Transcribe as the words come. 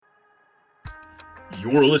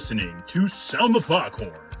You're listening to Sound the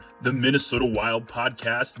Foghorn, the Minnesota Wild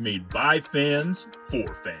podcast made by fans for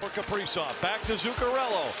fans. For Kaprizov, back to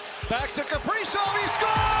Zuccarello, back to Kaprizov, he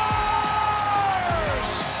scores!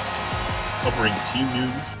 Covering team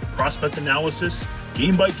news, prospect analysis,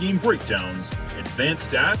 game-by-game breakdowns, advanced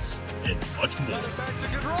stats, and much more. Back to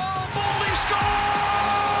Gaudreau, Goaldy scores!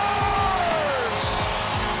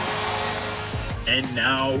 And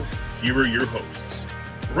now, here are your hosts,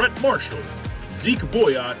 Brett Marshall, Zeke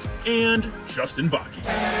Boyott, and Justin Bakke.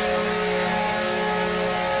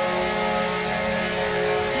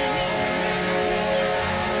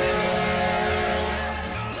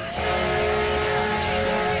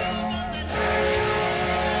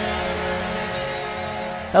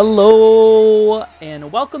 Hello,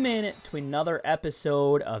 and welcome in to another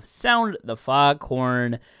episode of Sound the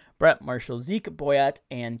Foghorn. Brett Marshall, Zeke Boyott,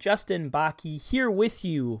 and Justin Bakke here with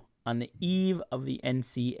you on the eve of the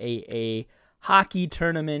NCAA hockey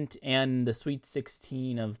tournament and the Sweet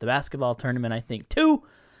 16 of the basketball tournament, I think, too.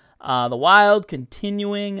 The Wild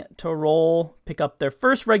continuing to roll, pick up their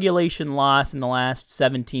first regulation loss in the last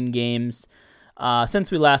 17 games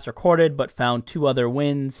since we last recorded, but found two other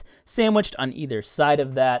wins sandwiched on either side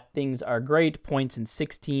of that. Things are great. Points in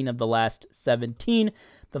 16 of the last 17.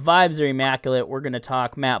 The vibes are immaculate. We're going to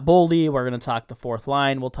talk Matt Goaldy. We're going to talk the fourth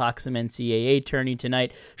line. We'll talk some NCAA tourney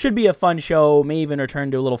tonight. Should be a fun show. May even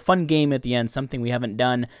return to a little fun game at the end, something we haven't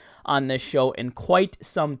done on this show in quite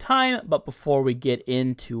some time. But before we get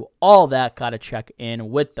into all that, got to check in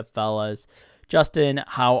with the fellas. Justin,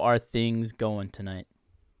 how are things going tonight?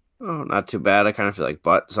 Oh, not too bad. I kind of feel like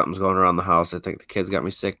something's going around the house. I think the kids got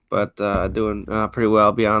me sick, but doing pretty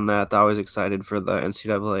well beyond that. Always excited for the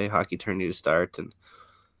NCAA hockey tourney to start. And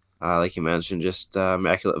like you mentioned, just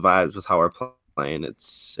immaculate vibes with how we're playing.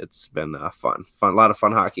 It's been fun, a lot of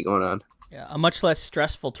fun hockey going on. Yeah, a much less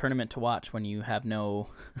stressful tournament to watch when you have no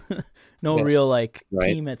no Yes, real right.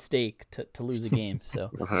 team at stake to lose a game.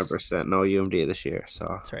 So 100% no UMD this year. So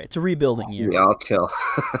that's right. It's a rebuilding year. we all chill.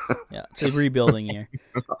 Yeah, it's a rebuilding year.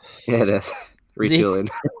 Yeah, it is. Retooling.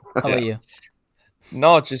 How about you?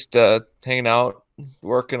 No, just hanging out,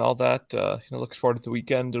 working, all that. Looking forward to the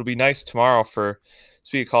weekend. It'll be nice tomorrow for,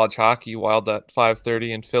 speaking of college hockey, Wild at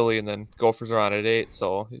 5:30 in Philly, and then Gophers are on at 8.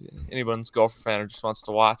 So anyone's Gopher fan who just wants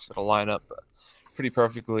to watch, that'll line up pretty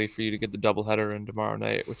perfectly for you to get the doubleheader in tomorrow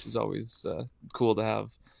night, which is always cool to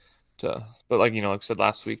have. But like I said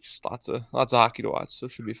last week, just lots of hockey to watch, so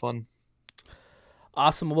it should be fun.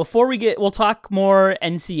 Awesome. Well, we'll talk more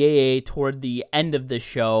NCAA toward the end of the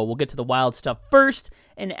show. We'll get to the Wild stuff first,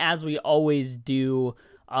 and as we always do,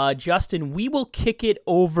 Justin, we will kick it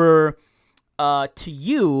over to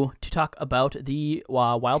you to talk about the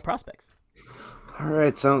Wild prospects. All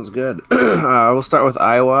right, sounds good. We'll start with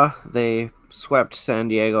Iowa. They swept San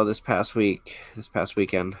Diego this past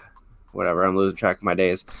weekend. Whatever, I'm losing track of my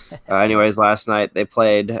days. Anyways, last night they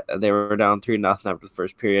were down 3-0 after the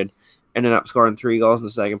first period. Ended up scoring 3 goals in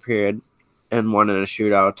the second period and one in a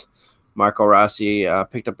shootout. Marco Rossi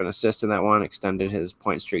picked up an assist in that one, extended his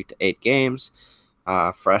point streak to 8 games.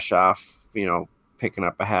 Fresh off, picking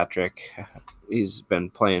up a hat trick. He's been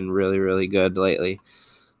playing really, really good lately.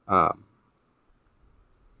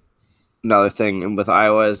 Another thing with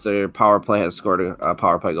Iowa is their power play has scored a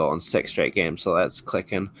power play goal in 6 straight games, so that's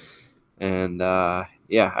clicking. And I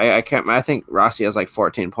think Rossi has like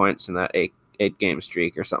 14 points in that 8-game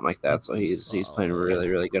streak or something like that. So he's playing really,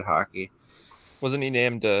 really good hockey. Wasn't he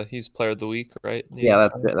named he's player of the week, right? Yeah,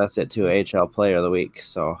 that's it too. AHL player of the week.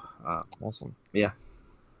 So awesome. Yeah,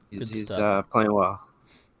 he's playing well.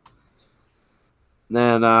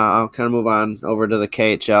 Then I'll kind of move on over to the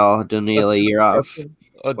KHL. Danila Yurov.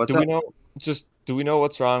 Do we know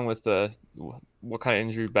what's wrong with what kind of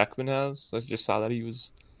injury Beckman has? I just saw that he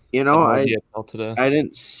was. Today. I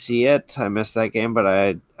didn't see it. I missed that game, but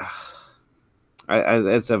I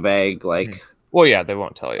it's a vague Well, yeah, they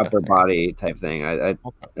won't tell you. Upper body type thing. I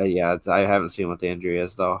haven't seen what the injury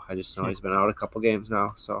is though. I just know he's been out a couple games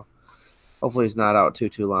now, so hopefully he's not out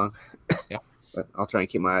too long. Yeah, but I'll try and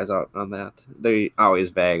keep my eyes out on that. They're always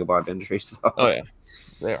vague about injuries though. Oh yeah,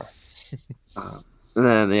 they are. And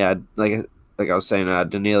then like I was saying,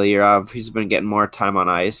 Danila Yurov, he's been getting more time on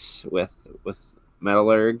ice with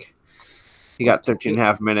Metallurg. He got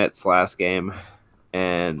 13.5 minutes last game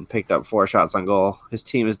and picked up 4 shots on goal. His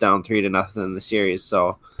team is down 3-0 in the series,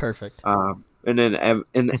 so perfect. And then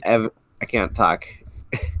I can't talk.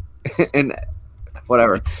 And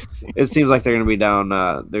whatever, it seems like they're going to be down.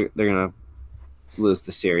 They're going to lose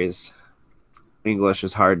the series. English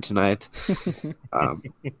is hard tonight.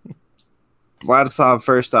 Vladislav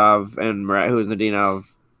Firstov and Murat Huznadinov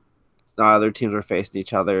other teams were facing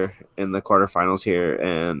each other in the quarterfinals here,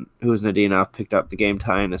 and Who's Nadina picked up the game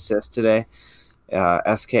tying assist today.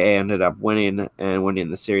 SKA ended up winning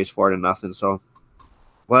the series 4-0. So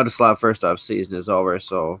Vladislav first off season is over.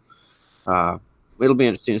 So it'll be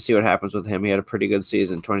interesting to see what happens with him. He had a pretty good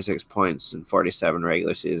season, 26 points in 47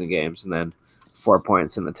 regular season games, and then 4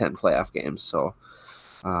 points in the 10 playoff games. So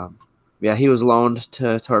he was loaned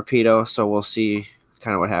to Torpedo. So we'll see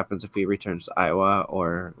kind of what happens if he returns to Iowa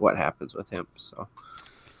or what happens with him. So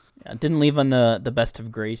didn't leave on the best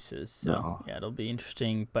of graces. So no. It'll be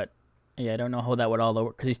interesting, but. Yeah, I don't know how that would all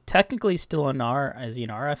work because he's technically still an is he an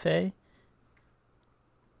RFA?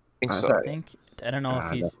 I think I don't know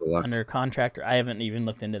if he's under contract or I haven't even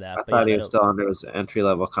looked into that. I thought he was still under his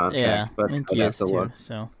entry-level contract. Yeah, but I think he is too.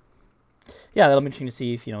 So yeah, that'll be interesting to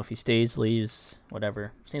see if he stays, leaves,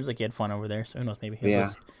 whatever. Seems like he had fun over there, so who knows? Maybe he'll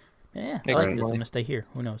just I like this. I'm gonna stay here.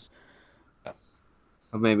 Who knows? Well,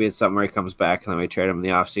 maybe it's something where he comes back and then we trade him in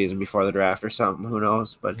the off season before the draft or something. Who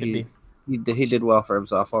knows? But he did well for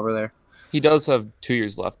himself over there. He does have 2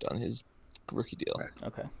 years left on his rookie deal. Right.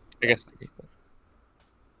 Okay. I guess 3.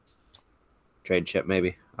 Trade chip,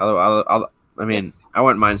 maybe. Although, I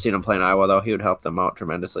wouldn't mind seeing him play in Iowa, though. He would help them out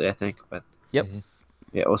tremendously, I think. But yep.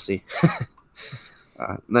 Yeah, we'll see.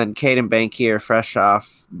 Then Caden Bankier, fresh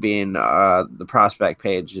off being the prospect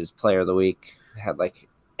page's player of the week, had like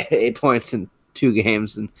 8 points in 2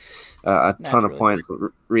 games and a ton of points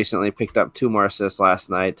recently. Picked up 2 more assists last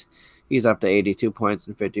night. He's up to 82 points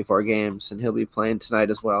in 54 games, and he'll be playing tonight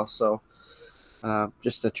as well. So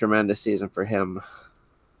just a tremendous season for him.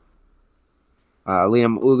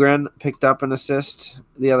 Liam Ugren picked up an assist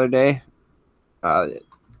the other day.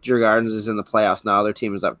 Drew Gardens is in the playoffs now. Their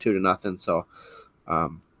team is up 2-0. So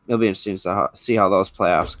it'll be interesting to see how those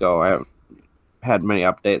playoffs go. I haven't had many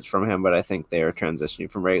updates from him, but I think they are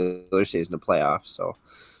transitioning from regular season to playoffs. So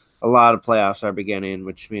a lot of playoffs are beginning,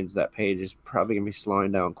 which means that page is probably going to be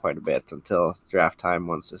slowing down quite a bit until draft time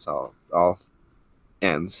once this all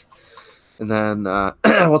ends. And then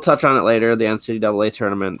we'll touch on it later. The NCAA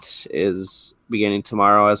tournament is beginning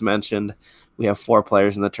tomorrow, as mentioned. We have 4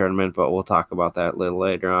 players in the tournament, but we'll talk about that a little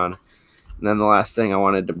later on. And then the last thing I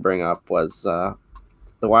wanted to bring up was the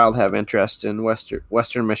Wild have interest in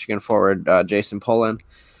Western Michigan forward Jason Pullen.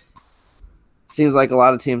 Seems like a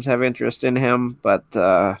lot of teams have interest in him, but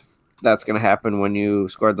that's going to happen when you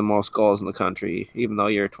scored the most goals in the country. Even though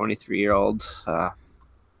you're a 23-year-old,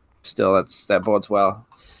 still that bodes well.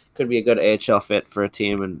 Could be a good AHL fit for a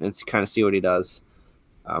team and kind of see what he does.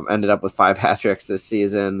 Ended up with 5 hat tricks this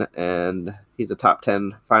season, and he's a top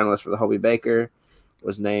 10 finalist for the Hobey Baker.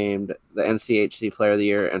 Was named the NCHC Player of the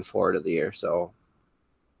Year and Forward of the Year. So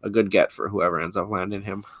a good get for whoever ends up landing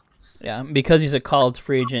him. Yeah, because he's a college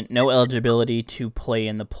free agent, no eligibility to play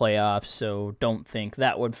in the playoffs, so don't think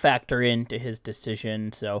that would factor into his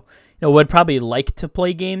decision. So, would probably like to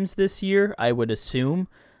play games this year, I would assume.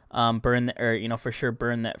 Burn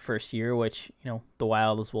that first year, which, the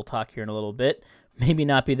Wild, as we'll talk here in a little bit, maybe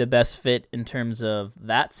not be the best fit in terms of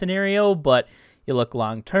that scenario, but you look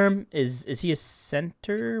long term. Is he a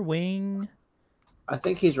center wing? I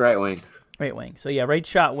think he's right wing. Right wing. So yeah, right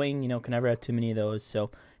shot wing, can never have too many of those. So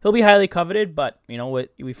he'll be highly coveted, but what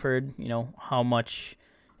we've heard, how much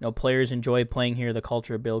players enjoy playing here, the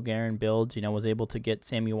culture Bill Guerin builds, was able to get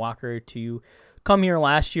Sammy Walker to come here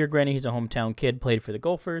last year. Granted, he's a hometown kid, played for the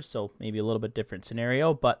Gophers, so maybe a little bit different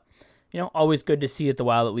scenario, but always good to see at the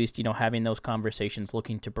Wild at least, having those conversations,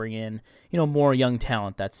 looking to bring in, more young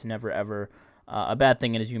talent. That's never ever a bad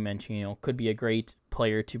thing. And as you mentioned, could be a great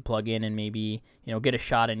player to plug in and maybe, get a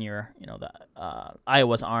shot in your,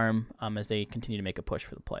 Iowa's arm as they continue to make a push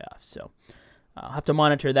for the playoffs. So I'll have to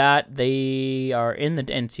monitor that. They are in the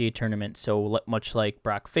NCAA tournament, so much like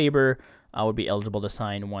Brock Faber, would be eligible to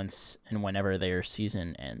sign once and whenever their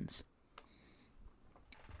season ends.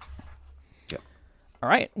 Yep. All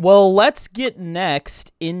right. Well, let's get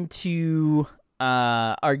next into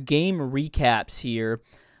our game recaps here.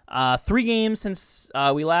 3 games since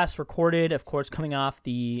we last recorded, of course, coming off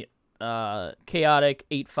the chaotic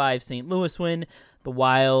 8-5 St. Louis win. The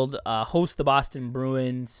Wild host the Boston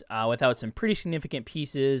Bruins without some pretty significant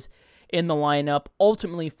pieces in the lineup.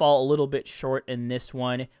 Ultimately fall a little bit short in this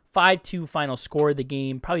one. 5-2 final score of the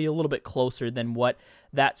game, probably a little bit closer than what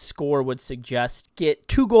that score would suggest. Get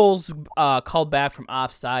 2 goals called back from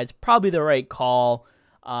offsides, probably the right call,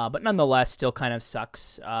 but nonetheless still kind of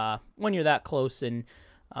sucks when you're that close and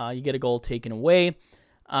you get a goal taken away.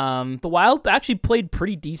 The Wild actually played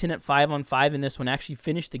pretty decent at 5-on-5 in this one, actually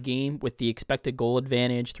finished the game with the expected goal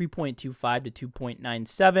advantage, 3.25 to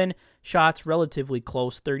 2.97. Shots relatively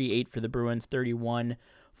close, 38 for the Bruins, 31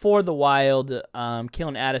 for the Wild.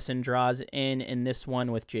 Kalen Addison draws in this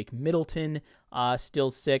one with Jake Middleton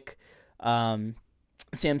still sick. Sam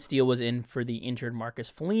Steele was in for the injured Marcus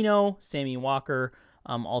Foligno. Sammy Walker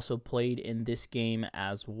also played in this game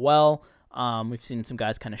as well. We've seen some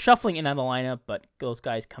guys kind of shuffling in and out of the lineup, but those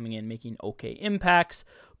guys coming in making okay impacts.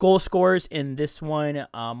 Goal scorers in this one,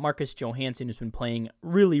 Marcus Johansson, who's been playing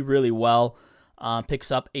really, really well,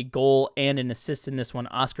 picks up a goal and an assist in this one.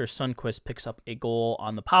 Oscar Sundqvist picks up a goal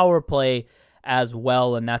on the power play as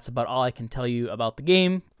well, and that's about all I can tell you about the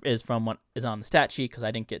game is from what is on the stat sheet because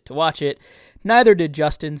I didn't get to watch it. Neither did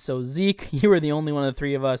Justin, so Zeke, you were the only one of the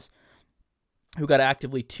three of us who got to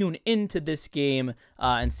actively tune into this game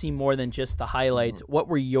and see more than just the highlights. What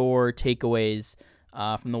were your takeaways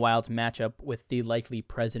from the Wild's matchup with the likely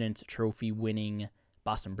President's Trophy winning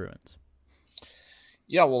Boston Bruins?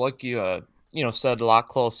 Yeah, well, like you said, a lot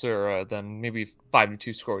closer than maybe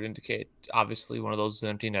 5-2 score would indicate. Obviously, one of those is an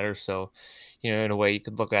empty netter, so in a way you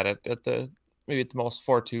could look at it at the most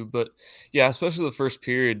 4-2. But yeah, especially the first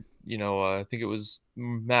period. I think it was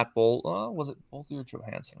Matt Bolt. Was it Bolte or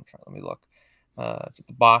Johansson? Let me look. At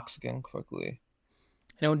the box again quickly.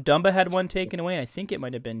 I know Dumba had one taken away, and I think it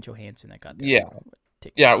might have been Johansson that got that.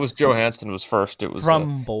 Yeah, it was Johansson was first. It was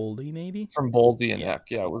from Goaldy, maybe? From Goaldy and Heck.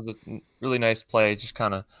 Yeah, it was a really nice play. Just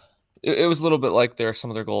kind of, it was a little bit like some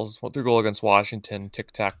of their goals. Their goal against Washington,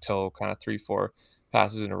 tic-tac-toe, kind of 3-4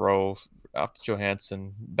 passes in a row after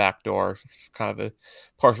Johansson, backdoor, kind of a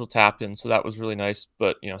partial tap in. So that was really nice.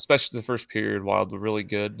 But, especially the first period, Wild were really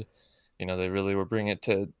good. They really were bringing it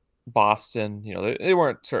to Boston. They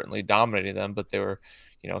weren't certainly dominating them, but they were,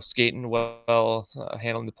 skating well,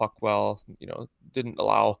 handling the puck well, didn't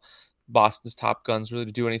allow Boston's top guns really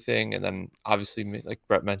to do anything. And then obviously, like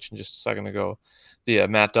Brett mentioned just a second ago, the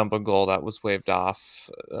Matt Dumba goal that was waved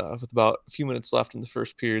off with about a few minutes left in the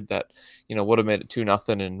first period that, would have made it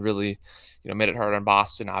 2-0 and really, made it hard on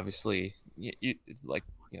Boston. Obviously,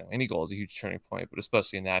 any goal is a huge turning point, but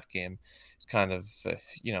especially in that game, it's kind of,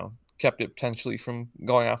 kept it potentially from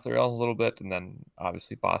going off the rails a little bit. And then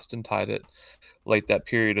obviously Boston tied it late that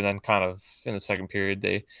period. And then kind of in the second period,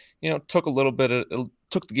 they, took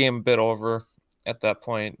took the game a bit over at that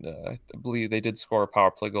point. I believe they did score a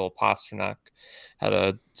power play goal. Pasternak had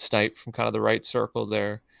a snipe from kind of the right circle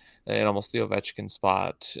there in almost the Ovechkin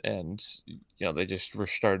spot. And, they just were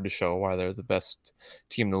started to show why they're the best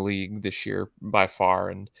team in the league this year by far.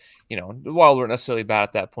 And, the Wild weren't necessarily bad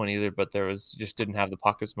at that point either, but just didn't have the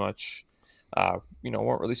puck as much,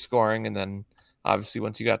 weren't really scoring. And then obviously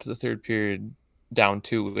once you got to the third period down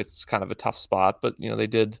 2, it's kind of a tough spot, but, they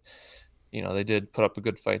did put up a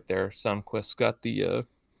good fight there. Sundqvist got the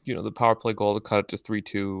power play goal to cut it to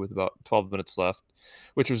 3-2 with about 12 minutes left,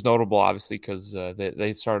 which was notable, obviously, because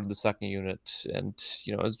they started the second unit. And,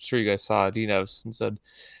 I'm sure you guys saw Dean Evison said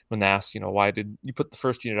when they asked, why did you put the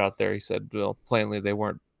first unit out there? He said, well, plainly they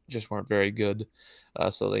weren't very good.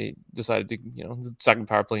 So they decided to, the second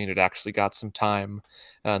power play unit actually got some time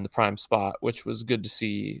in the prime spot, which was good to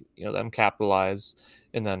see, them capitalize.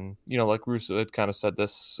 And then, like Russo had kind of said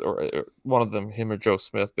this, or one of them, him or Joe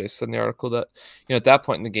Smith, based on the article, that, at that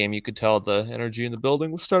point in the game, you could tell the energy in the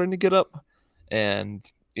building was starting to get up. And,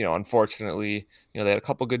 unfortunately, they had a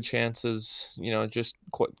couple good chances, just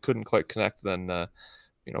couldn't quite connect. Then,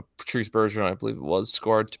 Patrice Bergeron, I believe it was,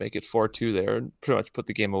 scored to make it 4-2 there and pretty much put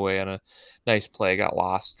the game away on a nice play. Got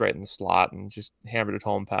lost right in the slot and just hammered it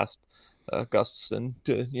home past Gustafson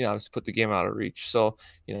to, obviously put the game out of reach. So,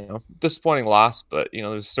 disappointing loss, but,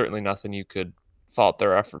 there's certainly nothing you could fault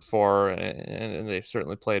their effort for. And they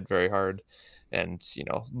certainly played very hard and,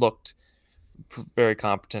 looked very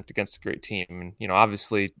competent against a great team. And,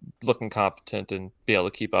 obviously looking competent and be able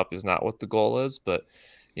to keep up is not what the goal is, but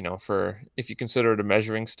if you consider it a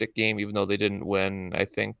measuring stick game, even though they didn't win, I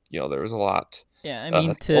think, there was a lot. Yeah, I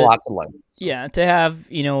mean, a lot to like. So. Yeah, to have,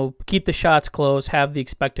 keep the shots close, have the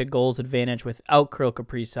expected goals advantage without Kirill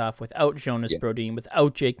Kaprizov, without Jonas Brodin,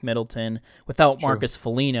 without Jake Middleton, without Marcus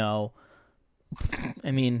Foligno.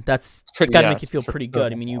 I mean, it's got to make you feel pretty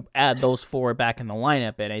good. I mean, you add those 4 back in the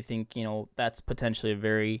lineup, and I think, that's potentially a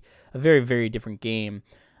very, very different game.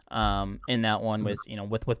 In that one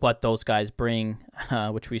with what those guys bring,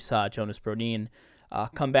 which we saw Jonas Brodin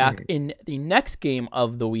come back in the next game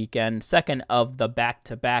of the weekend, second of the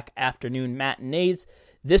back-to-back afternoon matinees.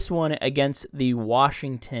 This one against the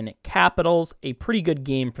Washington Capitals, a pretty good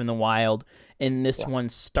game from the Wild in this one,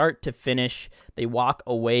 start to finish. They walk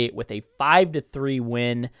away with a 5-3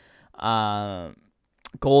 win.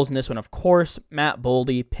 Goals in this one, of course, Matt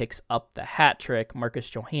Boldy picks up the hat trick. Marcus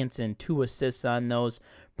Johansson, 2 assists on those.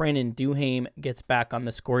 Brandon Duhaime gets back on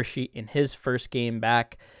the score sheet in his first game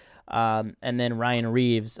back. And then Ryan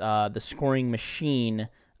Reeves, the scoring machine,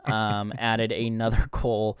 added another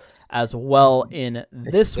goal as well in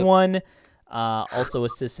this one. Also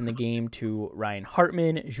assists in the game to Ryan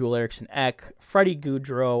Hartman, Joel Eriksson Ek, Freddie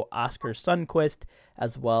Goudreau, Oscar Sundquist,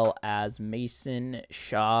 as well as Mason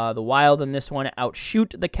Shaw. The Wild in this one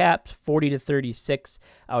outshoot the Caps 40-36,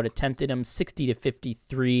 out-attempted them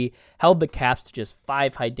 60-53, held the Caps to just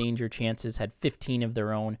 5 high-danger chances, had 15 of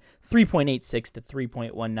their own, 3.86 to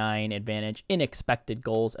 3.19 advantage in expected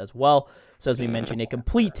goals as well. So as we mentioned, a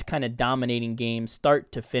complete kind of dominating game,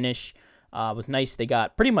 start to finish. Was nice. They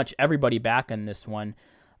got pretty much everybody back in this one,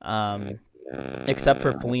 except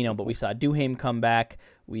for Foligno, but we saw Duhaime come back.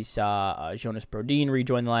 We saw Jonas Brodin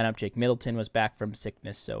rejoin the lineup. Jake Middleton was back from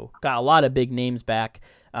sickness, so got a lot of big names back.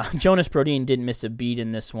 Jonas Brodin didn't miss a beat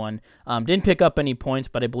in this one. Didn't pick up any points,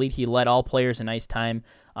 but I believe he led all players in ice time.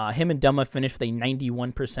 Him and Dumma finished with a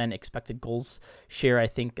 91% expected goals share. I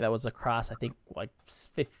think that was across, like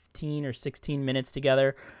 15 or 16 minutes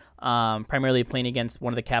together. Primarily playing against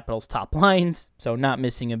one of the Capitals' top lines, so not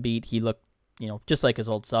missing a beat. He looked, just like his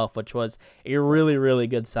old self, which was a really, really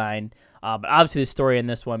good sign. But obviously the story in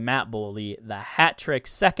this one, Matt Boldy, the hat trick,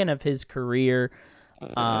 second of his career.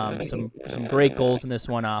 Some great goals in this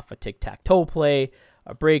one off a tic-tac-toe play,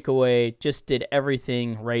 a breakaway, just did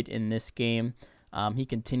everything right in this game. He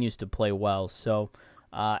continues to play well, so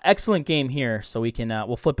excellent game here. So we can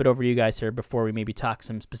we'll flip it over to you guys here before we maybe talk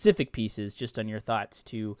some specific pieces just on your thoughts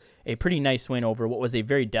to a pretty nice win over what was a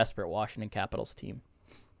very desperate Washington Capitals team.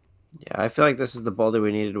 Yeah, I feel like this is the Boldy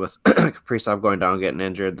we needed with Kaprizov going down, getting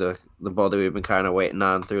injured. The Boldy we've been kind of waiting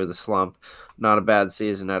on through the slump. Not a bad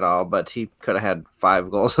season at all, but he could have had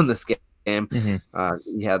 5 goals in this game.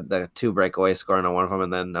 Mm-hmm. He had the 2 breakaway scoring on one of them,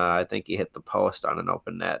 and then I think he hit the post on an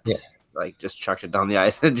open net. Yeah. Like just chucked it down the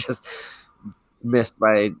ice and just missed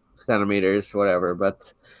by centimeters, whatever.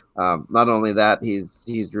 But not only that,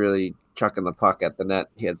 he's really chucking the puck at the net.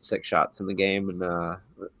 He had 6 shots in the game, and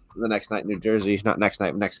the next night, New Jersey, not next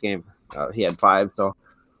night, next game, he had 5. So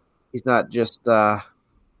he's not just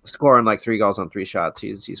scoring like 3 goals on 3 shots.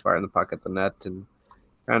 He's firing the puck at the net and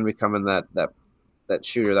kind of becoming that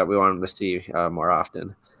shooter that we want him to see more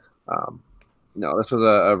often. This was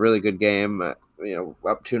a really good game.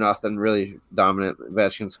 Up 2-0, really dominant.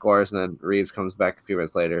 Ovechkin scores, and then Reeves comes back a few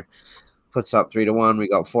minutes later, puts up 3-1. We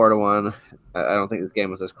go 4-1. I don't think this game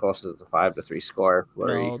was as close as the 5-3 score.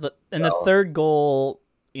 The third goal,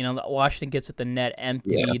 Washington gets at the net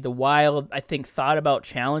empty. Yeah. The Wild, I think, thought about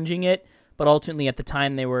challenging it, but ultimately at the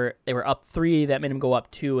time they were up 3. That made them go up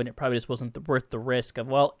 2, and it probably just wasn't worth the risk of,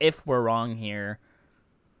 well, if we're wrong here,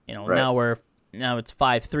 right. Now it's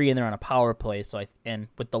 5-3 and they're on a power play. So and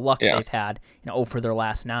with the luck they've had, for their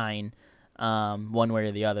last 9, one way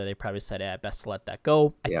or the other, they probably said, best to let that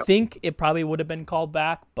go. I think it probably would have been called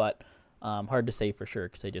back, but hard to say for sure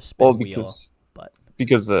because they just spin the wheel.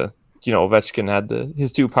 Because Ovechkin had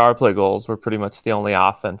his 2 power play goals were pretty much the only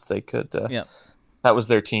offense they could. That was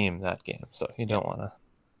their team that game, so you don't want to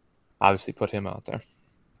obviously put him out there.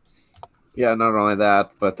 Yeah, not only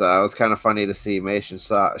that, but it was kind of funny to see Mason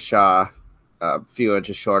Shaw a few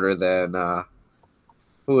inches shorter than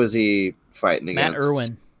who was he fighting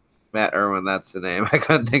against? Matt Irwin, that's the name. I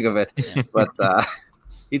couldn't think of it, but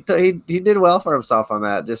he did well for himself on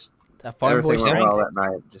that. Just everything went well that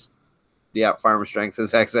night. Just farmer strength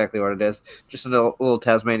is exactly what it is. Just a little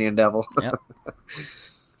Tasmanian devil. Yep.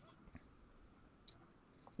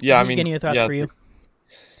 Any thoughts for you?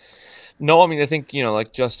 No, I think,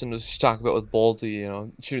 like Justin was talking about with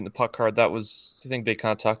Boldy, shooting the puck hard, that was, I think they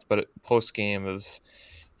kind of talked about it post-game of,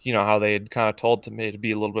 how they had kind of told him to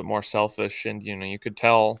be a little bit more selfish. And, you could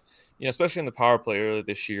tell, especially in the power play earlier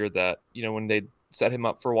this year that, when they set him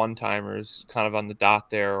up for one-timers kind of on the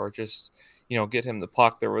dot there or just, get him the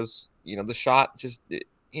puck, there was, the shot just,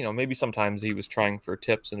 maybe sometimes he was trying for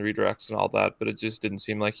tips and redirects and all that, but it just didn't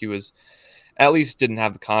seem like he was, at least didn't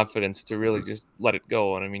have the confidence to really just let it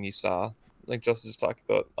go. And you saw, like Justin just talked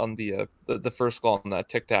about on the first goal on that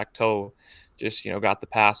tic-tac-toe, just, got the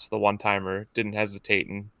pass for the one-timer, didn't hesitate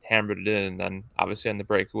and hammered it in. And then obviously on the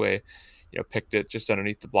breakaway, picked it just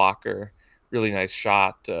underneath the blocker. Really nice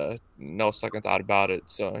shot. No second thought about it.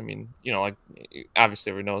 So, like obviously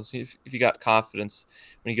everyone knows if you got confidence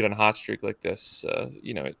when you get on a hot streak like this,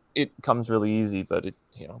 it comes really easy. But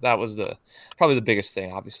that was probably the biggest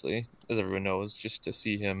thing, obviously, as everyone knows, just to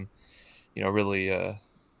see him, really,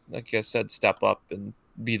 like I said, step up and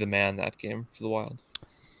be the man that game for the Wild.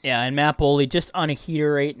 Yeah, and Matt Boldy just on a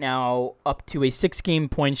heater right now, up to a 6-game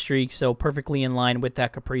point streak, so perfectly in line with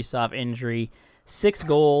that Kaprizov injury. 6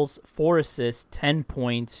 goals, 4 assists, 10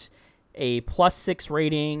 points. a +6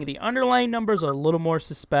 rating. The underlying numbers are a little more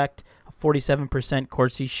suspect. A 47%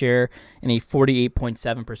 Corsi share and a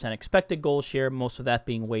 48.7% expected goal share. Most of that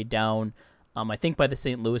being weighed down, I think, by the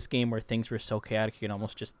St. Louis game where things were so chaotic you can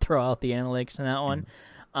almost just throw out the analytics in that one.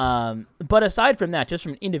 But aside from that, just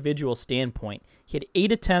from an individual standpoint, he had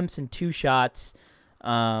 8 attempts and 2 shots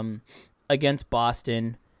against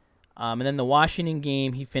Boston. And then the Washington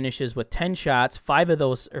game, he finishes with 10 shots,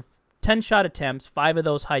 10 shot attempts, 5 of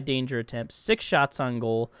those high danger attempts, 6 shots on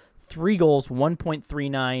goal, 3 goals,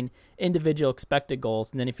 1.39 individual expected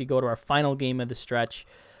goals. And then if you go to our final game of the stretch,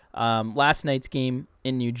 last night's game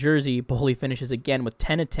in New Jersey, Boley finishes again with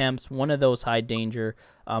 10 attempts, 1 of those high danger.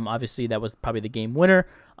 Obviously, that was probably the game winner.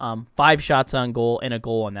 5 shots on goal and a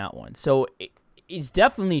goal on that one. So he's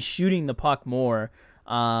definitely shooting the puck more.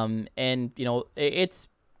 And, it's,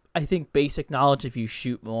 I think, basic knowledge. If you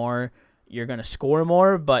shoot more, you're going to score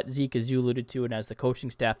more. But Zeke, as you alluded to, and as the coaching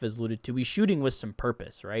staff has alluded to, he's shooting with some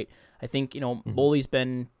purpose, right? I think, Boley's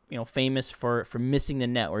been, famous for missing the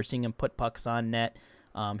net. We're seeing him put pucks on net.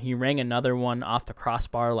 He rang another one off the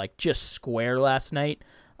crossbar, like just square last night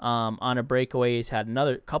on a breakaway. He's had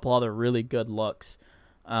another couple other really good looks.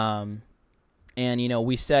 And,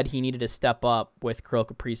 we said he needed to step up with Kirill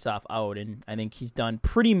Kaprizov out, and I think he's done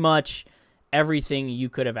pretty much everything you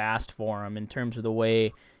could have asked for him in terms of the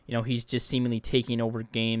way, he's just seemingly taking over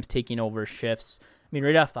games, taking over shifts. I mean,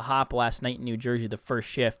 right off the hop last night in New Jersey, the first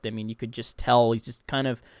shift, I mean, you could just tell he's just kind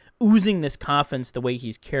of oozing this confidence, the way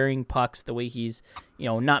he's carrying pucks, the way he's,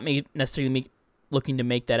 not necessarily looking to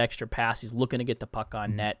make that extra pass. He's looking to get the puck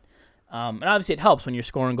on net. And obviously it helps when you're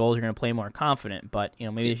scoring goals, you're going to play more confident, but,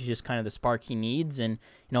 maybe this is just kind of the spark he needs. And,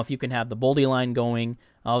 if you can have the Boldy line going,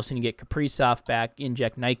 all of a sudden you get Kaprizov back,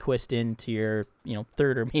 inject Nyquist into your,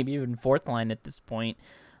 third or maybe even fourth line at this point.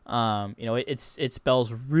 It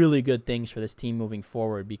spells really good things for this team moving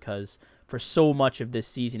forward, because for so much of this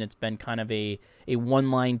season, it's been kind of a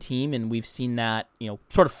one-line team, and we've seen that,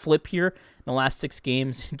 sort of flip here in the last 6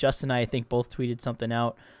 games. Justin and I think, both tweeted something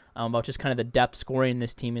out about just kind of the depth scoring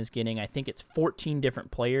this team is getting. I think it's 14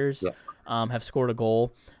 different players have scored a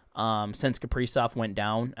goal since Kaprizov went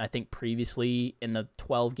down. I think previously in the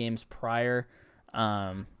 12 games prior,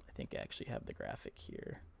 I think I actually have the graphic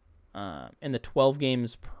here. In the 12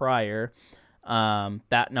 games prior,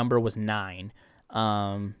 that number was 9.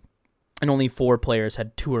 And only 4 players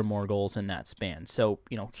had 2 or more goals in that span. So,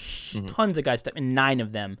 tons of guys, and 9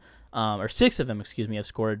 of them, or 6 of them, have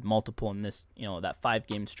scored multiple in this, that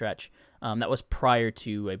 5-game stretch. That was prior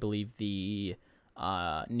to, I believe, the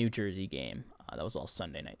New Jersey game. That was all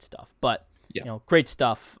Sunday night stuff. But, great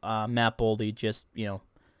stuff. Matt Boldy just,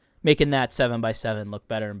 making that 7x7 look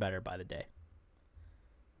better and better by the day.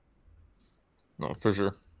 No, for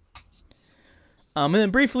sure. And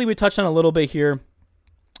then briefly, we touched on a little bit here.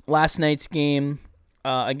 Last night's game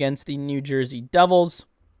against the New Jersey Devils.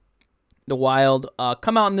 The Wild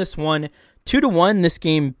come out in this one 2-1. This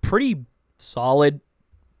game pretty solid,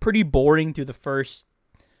 pretty boring through the first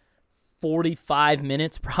 45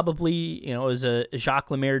 minutes probably. It was a Jacques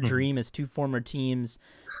Lemaire dream as 2 former teams.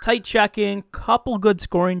 Tight checking, couple good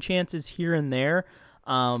scoring chances here and there,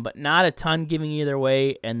 but not a ton giving either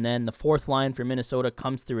way. And then the fourth line for Minnesota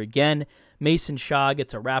comes through again. Mason Shaw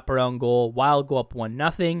gets a wraparound goal. Wild go up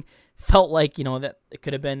 1-0. Felt like, that it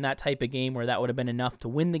could have been that type of game where that would have been enough to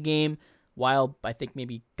win the game. Wild, I think,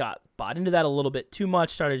 maybe got bought into that a little bit too much,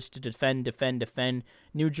 started just to defend.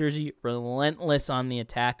 New Jersey, relentless on the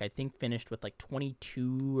attack. I think finished with like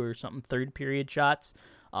 22 or something third period shots.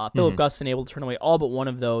 Philip Gustin able to turn away all but one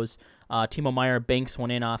of those. Timo Meier banks one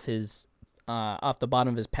in off the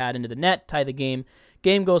bottom of his pad into the net, tie the game.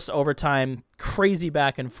 Game goes to overtime, crazy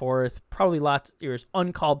back and forth, probably there's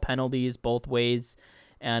uncalled penalties both ways,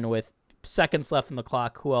 and with seconds left on the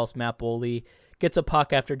clock, who else? Matt Boldy gets a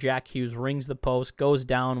puck after Jack Hughes rings the post, goes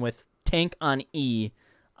down with tank on E,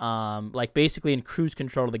 like basically in cruise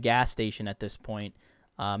control to the gas station at this point.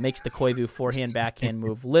 Makes the Koivu forehand backhand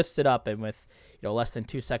move, lifts it up, and with less than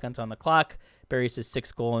 2 seconds on the clock, buries his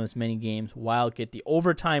 6th goal in as many games. Wild get the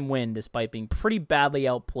overtime win despite being pretty badly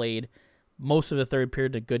outplayed most of the third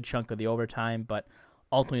period, a good chunk of the overtime, but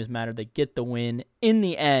ultimately it mattered. They get the win in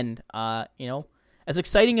the end. As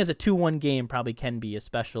exciting as a 2-1 game probably can be,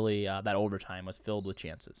 especially that overtime was filled with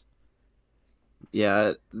chances.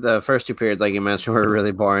 Yeah, the first 2 periods, like you mentioned, were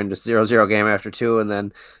really boring. Just 0-0 game after 2, and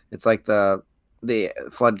then it's like the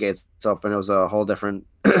floodgates open. It was a whole different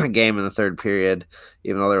game in the third period.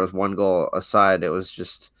 Even though there was 1 goal aside, it was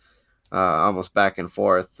just almost back and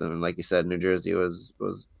forth. And like you said, New Jersey was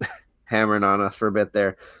hammering on us for a bit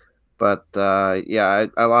there. But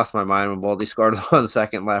I lost my mind when Boldy scored with 1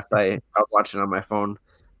 second left. I was watching on my phone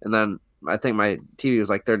and then I think my TV was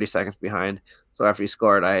like 30 seconds behind. So after he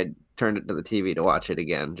scored, I turned it to the TV to watch it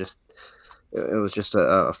again. It was just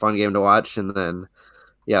a fun game to watch. And then,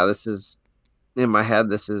 yeah, this is in my head.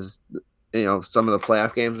 This is, some of the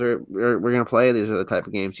playoff games we're going to play. These are the type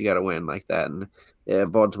of games you got to win like that. And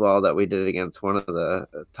it bodes well that we did it against one of the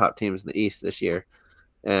top teams in the East this year.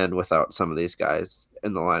 And without some of these guys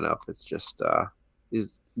in the lineup, it's just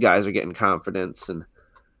these guys are getting confidence and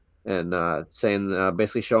saying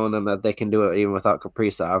basically showing them that they can do it even without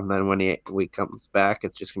Kaprizov. And then when he comes back,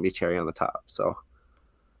 it's just gonna be cherry on the top. So,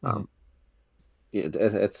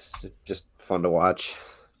 it's just fun to watch.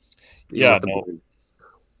 Yeah,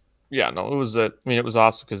 no, it was. It was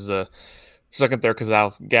awesome because second there because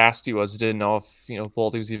how gassed he was. Didn't know if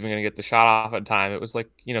Goaldy was even going to get the shot off in time. It was like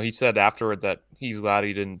he said afterward that he's glad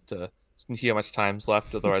he didn't see how much time's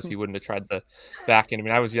left. Otherwise, he wouldn't have tried the back end.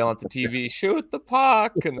 I was yelling at the TV, "Shoot the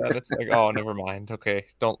puck!" And then it's like, "Oh, never mind. Okay,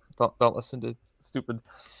 don't listen to stupid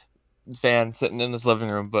fan sitting in his living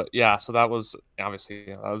room." But yeah, so that was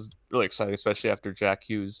obviously I was really excited, especially after Jack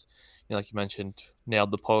Hughes, like you mentioned,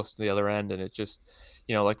 nailed the post at the other end, and it just.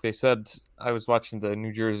 Like they said, I was watching the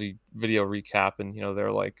New Jersey video recap, and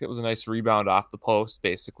they're like, it was a nice rebound off the post,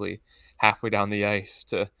 basically halfway down the ice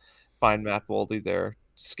to find Matt Goaldy there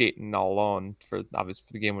skating all alone for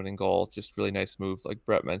the game-winning goal. Just really nice move, like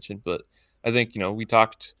Brett mentioned. But I think we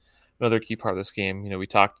talked another key part of this game. We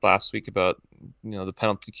talked last week about the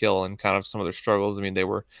penalty kill and kind of some of their struggles. They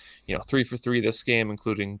were 3 for 3 this game,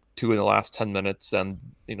 including 2 in the last 10 minutes, and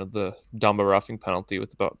the Dumba roughing penalty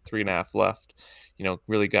with about 3.5 left.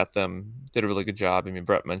 Really got them, did a really good job.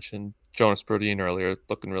 Brett mentioned Jonas Brodin earlier,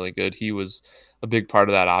 looking really good. He was a big part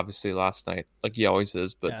of that, obviously, last night, like he always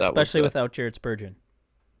is. But that especially was, without Jared Spurgeon.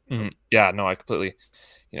 Yeah, no, I completely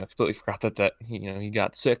forgot that he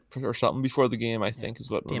got sick or something before the game. I think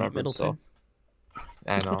is what remembered. So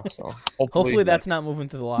I know. So hopefully that's not moving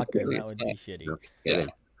through the locker room. That would be shitty. Yeah,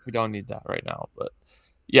 we don't need that right now. But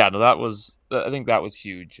yeah, no, I think that was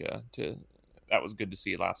huge. That was good to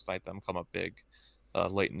see last night. Them come up big.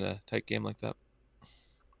 Late in a tight game like that.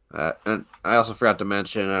 And I also forgot to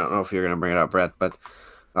mention, I don't know if you're going to bring it up, Brett, but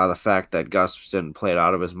the fact that Gustafsson played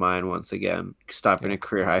out of his mind once again, stopping a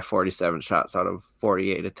career-high 47 shots out of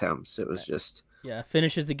 48 attempts. It was just... Yeah,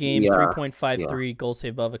 finishes the game 3.53 goal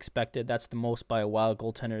save above expected. That's the most by a Wild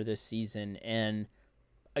goaltender this season, and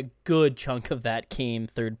a good chunk of that came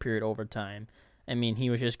third period overtime. He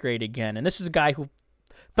was just great again. And this was a guy who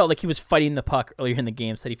felt like he was fighting the puck earlier in the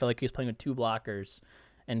game, said he felt like he was playing with 2 blockers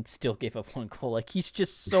and still gave up 1 goal. Like, he's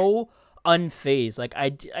just so unfazed. Like,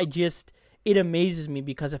 I just, it amazes me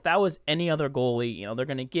because if that was any other goalie, they're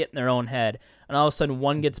going to get in their own head and all of a sudden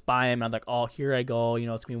one gets by him and I'm like, oh, here I go. It's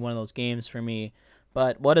going to be one of those games for me.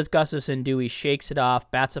 But what does Gustafsson do? He shakes it off,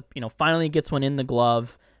 bats up, finally gets one in the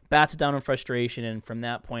glove, bats it down in frustration. And from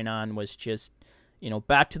that point on was just,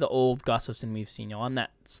 back to the old Gustafsson we've seen, on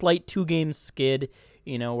that slight 2-game skid,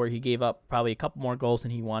 where he gave up probably a couple more goals than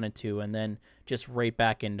he wanted to, and then just right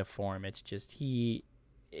back into form. It's just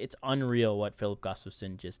it's unreal what Philip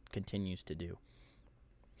Gustafsson just continues to do.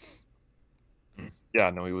 Yeah,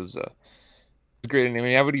 no, he was great.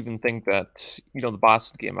 I would even think that, the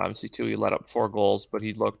Boston game, obviously, too, he let up 4 goals, but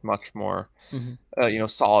he looked much more,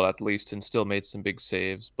 solid at least and still made some big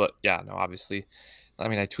saves. But, yeah, no, obviously, I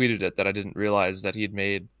tweeted it that I didn't realize that he had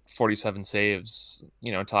made 47 saves,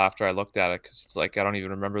 until after I looked at it, because it's like I don't even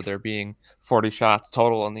remember there being 40 shots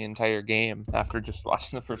total in the entire game after just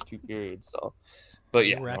watching the first 2 periods. So, but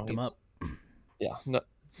yeah, racked him up. Yeah,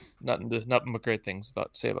 nothing but great things to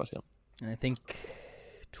say about him. And I think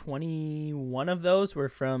 21 of those were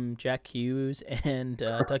from Jack Hughes and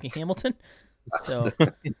Dougie Hamilton. So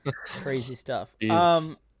crazy stuff.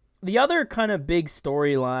 The other kind of big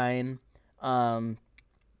storyline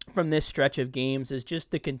from this stretch of games is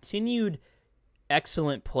just the continued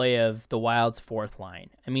excellent play of the Wild's fourth line.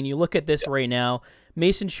 You look at this right now,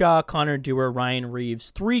 Mason Shaw, Connor Dewar, Ryan Reeves,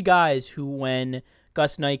 3 guys who, when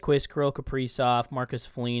Gus Nyquist, Kirill Kaprizov, Marcus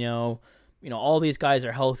Foligno, all these guys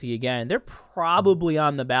are healthy again, they're probably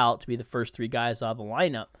on the ballot to be the first 3 guys out of the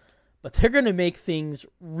lineup. But they're going to make things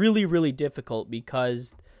really, really difficult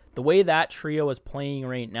because the way that trio is playing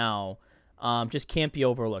right now, just can't be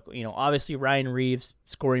overlooked. Obviously Ryan Reeves,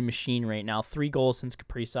 scoring machine right now, 3 goals since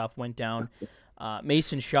Kaprizov went down.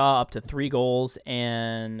 Mason Shaw up to 3 goals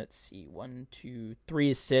and let's see, 3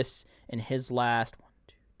 assists in his last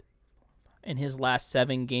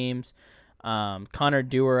 7 games. Connor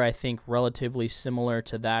Dewar, I think, relatively similar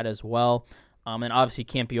to that as well. And obviously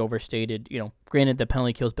can't be overstated. Granted, the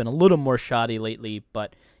penalty kill has been a little more shoddy lately,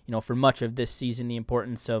 but for much of this season, the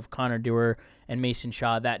importance of Connor Dewar and Mason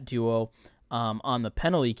Shaw, that duo, on the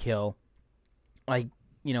penalty kill. Like,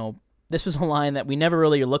 this was a line that we never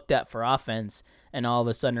really looked at for offense, and all of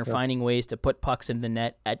a sudden are finding ways to put pucks in the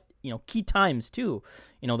net at, key times too.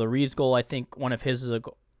 The Reeves goal, I think one of his is a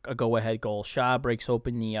go-ahead goal. Shaw breaks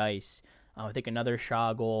open the ice. I think another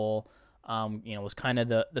Shaw goal, was kind of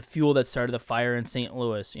the fuel that started the fire in St.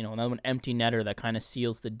 Louis. Another one, empty netter, that kind of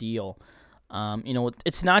seals the deal.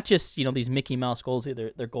 It's not just, these Mickey Mouse goals.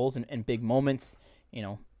 They're goals in big moments,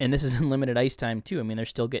 and this is in limited ice time too. I mean, they're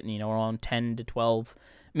still getting, around 10 to 12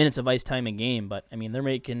 minutes of ice time a game, but I mean, they're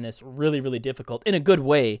making this really, really difficult in a good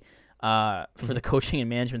way for the coaching and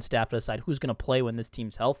management staff to decide who's going to play when this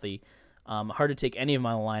team's healthy. Hard to take any of them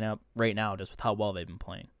out of the lineup right now just with how well they've been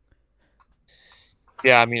playing.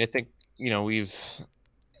 Yeah, I mean, I think,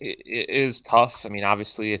 it is tough. I mean,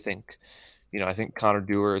 obviously, I think Connor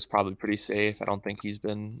Dewar is probably pretty safe. I don't think he's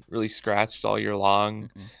been really scratched all year long.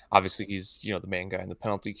 Mm-hmm. Obviously, he's, the main guy in the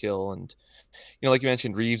penalty kill. And, like you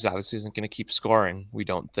mentioned, Reeves obviously isn't going to keep scoring, we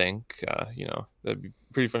don't think. That'd be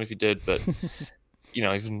pretty fun if he did. But,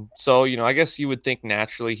 even so, I guess you would think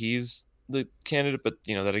naturally he's the candidate. But,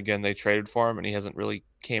 that, again, they traded for him and he hasn't really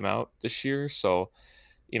came out this year. So,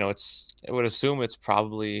 I would assume it's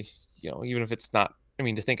probably, even if it's not, I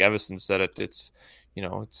mean, to think Evison said it, it's,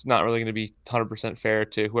 it's not really going to be 100% fair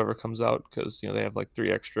to whoever comes out because, they have like 3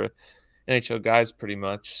 extra NHL guys pretty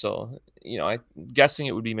much. So, I'm guessing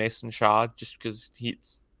it would be Mason Shaw just because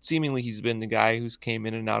he's been the guy who's came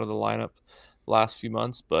in and out of the lineup the last few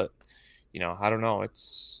months. But, I don't know.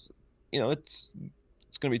 It's going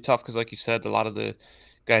to be tough because, like you said, a lot of the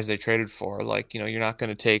guys they traded for, like, you're not going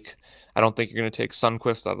to take, I don't think you're going to take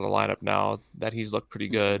Sundqvist out of the lineup now that he's looked pretty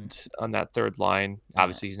good on that third line. Yeah.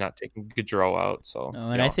 Obviously he's not taking Gaudreau out. So,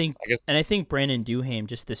 no, and I think Brandon Duhaime,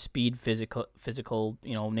 just the speed, physical,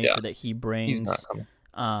 nature that he brings, he's not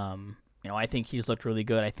coming. I think he's looked really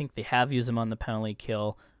good. I think they have used him on the penalty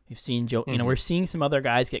kill. We've seen Joe, we're seeing some other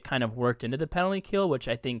guys get kind of worked into the penalty kill, which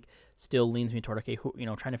I think still leans me toward, okay, who,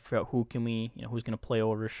 trying to figure out who's going to play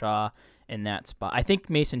over Shaw in that spot. I think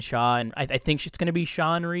Mason Shaw, and I think it's going to be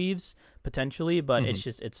Shaw and Reeves potentially, but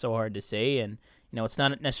it's so hard to say. And, it's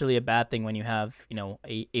not necessarily a bad thing when you have,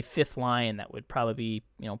 a fifth line that would probably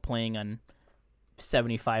be, playing on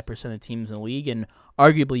 75% of the teams in the league. And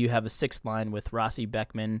arguably you have a sixth line with Rossi,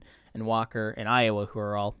 Beckman, and Walker and Iowa, who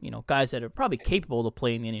are all, guys that are probably capable to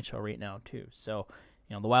play in the NHL right now too. So,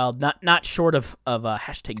 the Wild not short of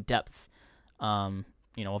hashtag depth, of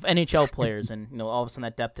NHL players, and all of a sudden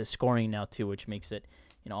that depth is scoring now too, which makes it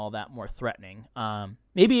all that more threatening.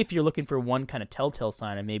 Maybe if you're looking for one kind of telltale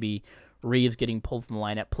sign, and maybe Reeves getting pulled from the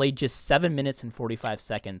lineup, played just 7 minutes and 45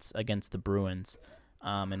 seconds against the Bruins,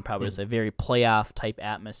 and probably just a very playoff type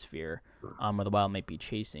atmosphere where the Wild might be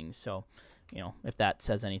chasing. So, if that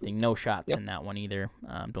says anything, no shots in that one either.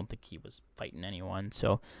 Don't think he was fighting anyone.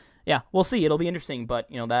 So, yeah, we'll see. It'll be interesting, but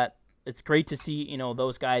that it's great to see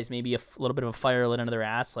those guys maybe a little bit of a fire lit under their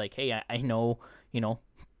ass. Like, hey, I know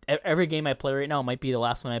every game I play right now might be the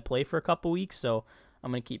last one I play for a couple weeks, so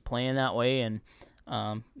I'm gonna keep playing that way, and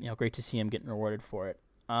great to see him getting rewarded for it.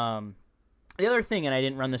 The other thing, and I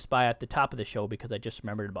didn't run this by at the top of the show because I just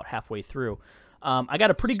remembered about halfway through. I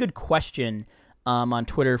got a pretty good question on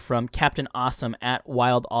Twitter from Captain Awesome at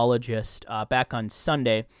Wildologist back on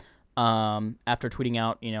Sunday after tweeting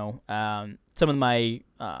out, some of my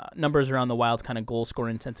numbers around the Wild's kind of goal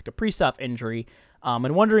scoring since the Kaprizov injury.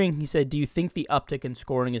 And wondering, he said, do you think the uptick in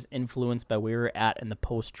scoring is influenced by where we're at in the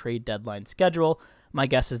post-trade deadline schedule? My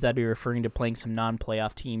guess is that'd be referring to playing some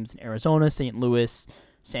non-playoff teams in Arizona, St. Louis,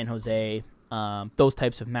 San Jose, those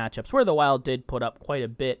types of matchups where the Wild did put up quite a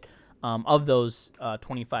bit of those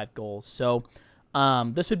 25 goals. So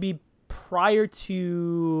this would be prior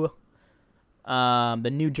to the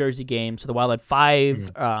New Jersey game. So the Wild had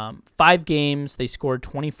five games. They scored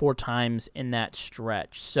 24 times in that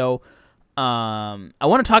stretch. So I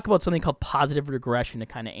want to talk about something called positive regression to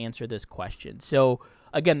kind of answer this question. So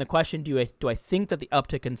again, the question, do I think that the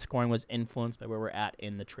uptick in scoring was influenced by where we're at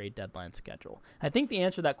in the trade deadline schedule? I think the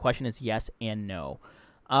answer to that question is yes and no.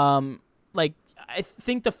 I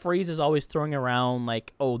think the phrase is always throwing around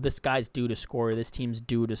like, oh, this guy's due to score, this team's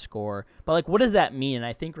due to score. But like, what does that mean? And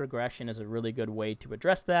I think regression is a really good way to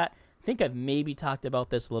address that. I think I've maybe talked about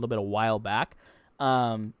this a little bit a while back.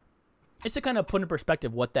 Just to kind of put in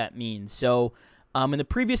perspective what that means. So in the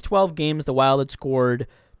previous 12 games, the Wild had scored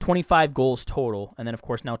 25 goals total, and then, of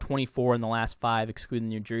course, now 24 in the last 5, excluding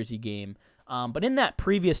the New Jersey game. But in that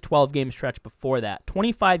previous 12-game stretch before that,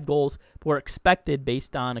 25 goals were expected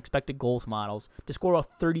based on expected goals models to score a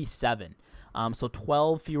 37. So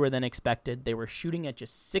 12 fewer than expected. They were shooting at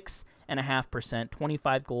just 26.5%,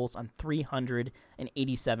 25 goals on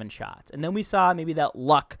 387 shots. And then we saw maybe that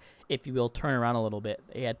luck, if you will, turn around a little bit.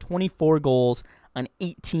 They had 24 goals on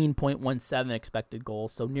 18.17 expected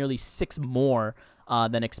goals, so nearly 6 more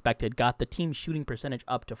than expected. Got the team shooting percentage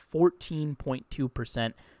up to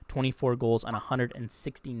 14.2%, 24 goals on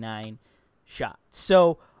 169 shots.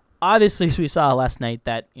 So obviously, as we saw last night,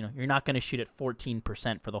 that you're not going to shoot at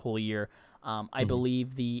 14% for the whole year. I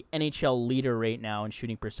believe the NHL leader right now in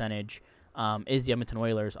shooting percentage is the Edmonton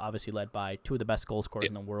Oilers, obviously led by two of the best goal scorers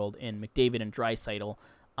in the world in McDavid and Draisaitl.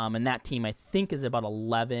 And that team, I think, is about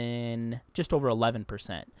just over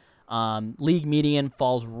 11%. League median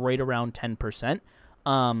falls right around 10%.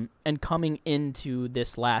 And coming into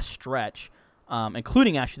this last stretch,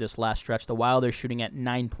 including actually this last stretch, the Wild are shooting at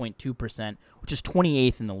 9.2%, which is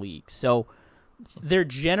 28th in the league. So they're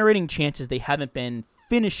generating chances. They haven't been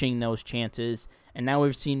finishing those chances, and now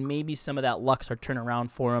we've seen maybe some of that luck start turn around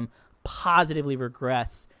for them, positively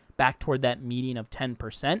regress back toward that median of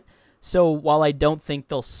 10%. So while I don't think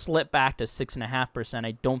they'll slip back to 6.5%,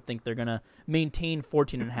 I don't think they're going to maintain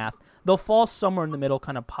 14.5%. They'll fall somewhere in the middle,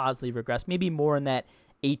 kind of positively regress, maybe more in that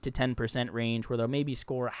 8 to 10% range, where they'll maybe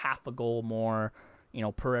score half a goal more,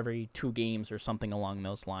 per every 2 games or something along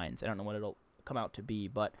those lines. I don't know what it'll come out to be,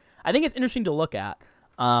 but I think it's interesting to look at.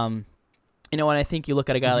 And I think you look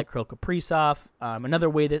at a guy like Kirill Kaprizov. Another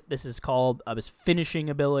way that this is called is finishing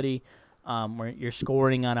ability, where you're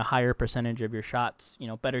scoring on a higher percentage of your shots.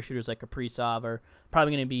 Better shooters like Kaprizov are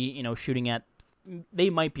probably going to be, shooting at. They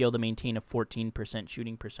might be able to maintain a 14%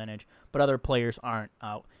 shooting percentage, but other players aren't.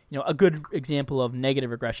 A good example of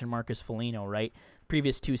negative regression, Marcus Foligno, right?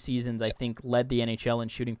 Previous 2 seasons, I think, led the NHL in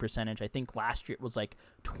shooting percentage. I think last year it was like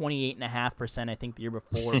 28.5%. I think the year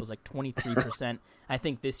before it was like 23%. I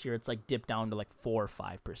think this year it's like dipped down to like 4 or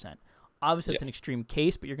 5%. Obviously, it's an extreme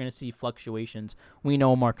case, but you're going to see fluctuations. We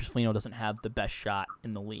know Marcus Foligno doesn't have the best shot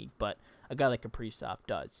in the league, but a guy like Kaprizov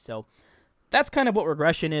does. So that's kind of what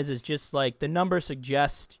regression is just like the numbers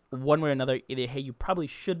suggest one way or another, either, hey, you probably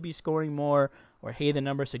should be scoring more, or, hey, the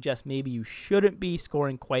numbers suggest maybe you shouldn't be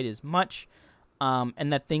scoring quite as much,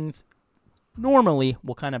 and that things normally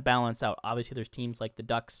will kind of balance out. Obviously, there's teams like the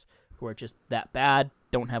Ducks who are just that bad,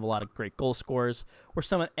 don't have a lot of great goal scorers, or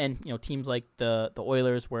teams like the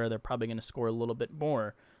Oilers where they're probably going to score a little bit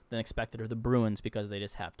more than expected, or the Bruins because they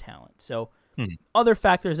just have talent. So other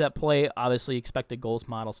factors at play, obviously expected goals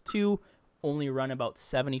models too, only run about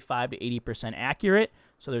 75 to 80% accurate,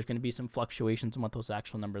 so there's going to be some fluctuations in what those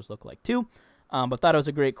actual numbers look like too. But thought it was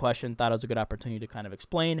a great question, thought it was a good opportunity to kind of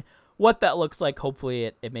explain what that looks like. Hopefully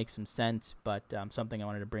it makes some sense, but something I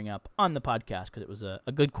wanted to bring up on the podcast because it was a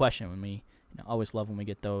good question when we always love when we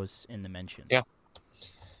get those in the mentions. Yeah.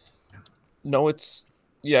 No, it's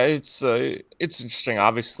interesting.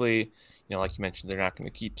 Obviously, like you mentioned, they're not going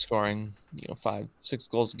to keep scoring, 5-6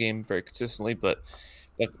 goals a game very consistently, but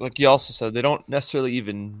like you also said, they don't necessarily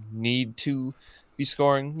even need to be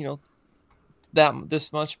scoring,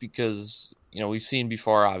 this much because, we've seen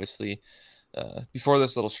before, obviously, before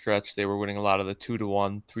this little stretch, they were winning a lot of the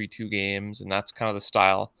 2-1, 3-2 games, and that's kind of the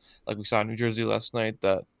style, like we saw in New Jersey last night,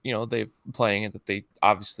 that, they've been playing it, that they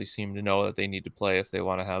obviously seem to know that they need to play if they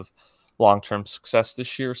want to have long-term success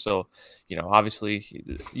this year. So, obviously,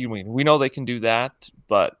 we know they can do that,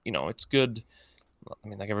 but, it's good. I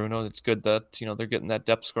mean, like everyone knows, it's good that, they're getting that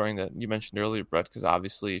depth scoring that you mentioned earlier, Brett, because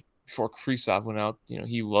obviously before Kaprizov went out,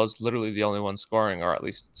 he was literally the only one scoring, or at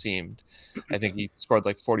least it seemed. I think he scored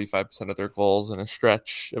like 45% of their goals in a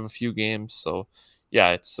stretch of a few games. So,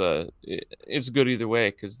 yeah, it's good either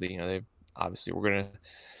way because they obviously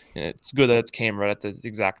it's good that it came right at the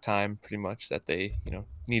exact time, pretty much, that they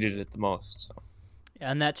needed it the most. So.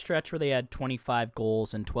 And that stretch where they had 25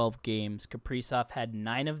 goals in 12 games, Kaprizov had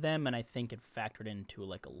 9 of them, and I think it factored into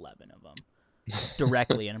like 11 of them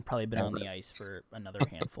directly, and probably been on the ice for another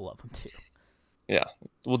handful of them too. Yeah.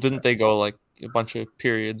 Well, didn't they go like a bunch of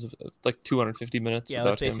periods of like 250 minutes? Yeah, it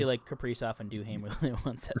was basically like Kaprizov and Duhaime were the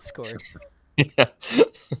ones that scored. Yeah.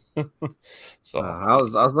 So I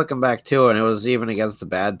was looking back too, and it was even against the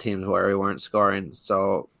bad teams where we weren't scoring.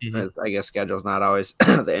 So I guess schedule's not always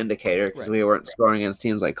the indicator because we weren't scoring against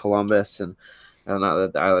teams like Columbus, and not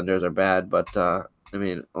that the Islanders are bad, but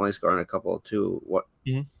only scoring a couple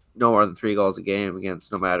no more than 3 goals a game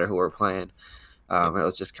against no matter who we're playing. It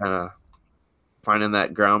was just kind of finding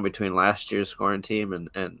that ground between last year's scoring team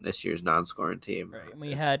and this year's non-scoring team. Right. And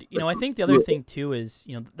we had, I think the other thing too is,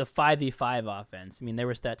 the 5v5 offense. I mean, there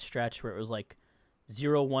was that stretch where it was like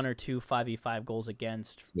 0, 1, or 2 5v5 goals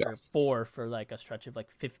against, or 4 for like a stretch of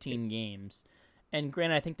like 15 games. And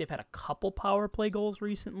granted, I think they've had a couple power play goals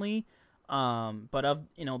recently. But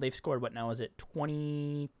they've scored, what now is it,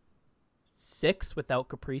 20 6 without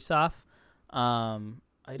Kaprizov.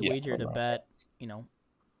 I'd wager to bet,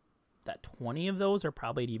 that 20 of those are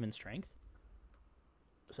probably at even strength.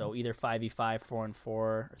 So either 5v5, 4-on-4,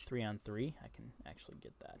 or 3-on-3. I can actually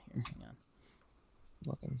get that here. Hang on.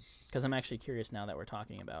 Looking. Because I'm actually curious now that we're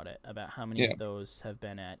talking about it, about how many of those have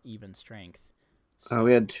been at even strength. So,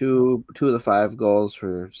 we had two of the 5 goals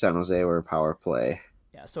for San Jose were power play.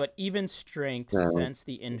 Yeah, so at even strength since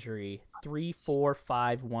the injury, 3, 4,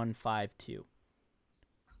 5, 1, 5, 2.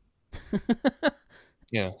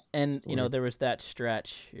 Yeah. And, there was that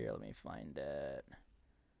stretch. Here, let me find it.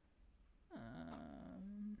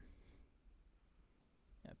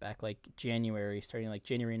 Back like January, starting like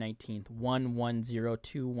January 19th, 1-1-0,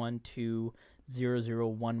 2-1-2,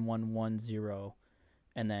 0-0, 1-1-1-0.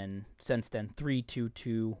 And then since then,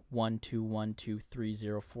 3-2-2, 1-2-1-2,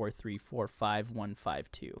 3-0, 4-3, 4-5,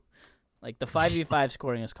 1-5-2. Like the 5v5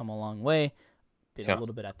 scoring has come a long way. Been a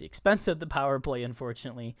little bit at the expense of the power play,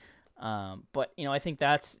 unfortunately. But, I think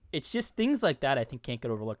it's just things like that I think can't get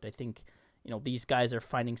overlooked. I think, these guys are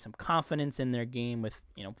finding some confidence in their game with,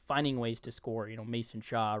 finding ways to score. Mason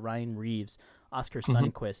Shaw, Ryan Reeves, Oscar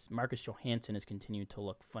Sundqvist, Marcus Johansson has continued to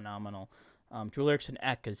look phenomenal. Joel Eriksson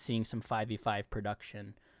Ek is seeing some 5v5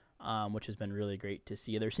 production, which has been really great to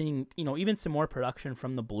see. They're seeing, even some more production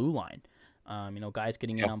from the blue line. Guys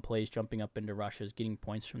getting in on plays, jumping up into rushes, getting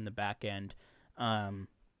points from the back end. And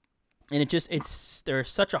they're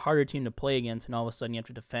such a harder team to play against, and all of a sudden you have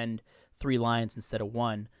to defend 3 lines instead of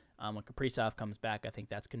 1. When Kaprizov comes back, I think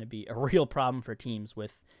that's going to be a real problem for teams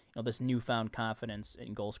with this newfound confidence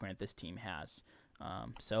in goal scoring that this team has.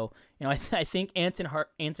 I think Anson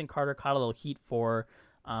Carter caught a little heat for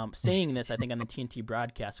saying this, I think, on the TNT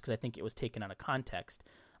broadcast, because I think it was taken out of context.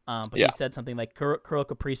 But he said something like Kirill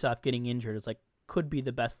Kaprizov getting injured is could be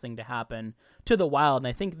the best thing to happen to the Wild. And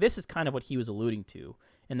I think this is kind of what he was alluding to,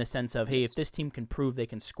 in the sense of, hey, if this team can prove they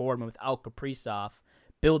can score him without Kaprizov,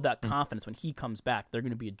 build that confidence when he comes back, they're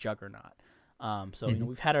going to be a juggernaut.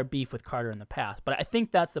 We've had our beef with Carter in the past, but I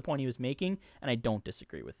think that's the point he was making, and I don't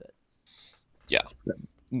disagree with it. Yeah.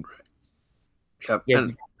 Yep.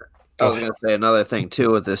 And I was going to say another thing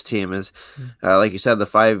too with this team is, like you said, the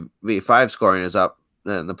 5v5 scoring is up,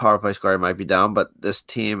 and the power play scoring might be down, but this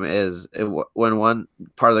team when one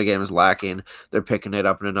part of the game is lacking, they're picking it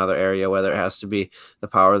up in another area, whether it has to be the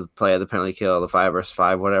power play, the penalty kill, the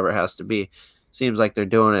 5-versus-5, whatever it has to be. Seems like they're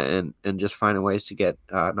doing it and just finding ways to get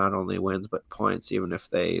not only wins but points. Even if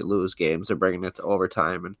they lose games, they're bringing it to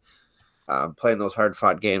overtime and playing those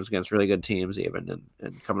hard-fought games against really good teams even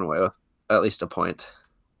and coming away with at least a point.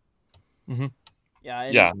 Mm-hmm.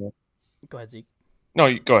 Yeah. Go ahead, Zeke.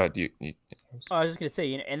 No, go ahead. You. I was just going to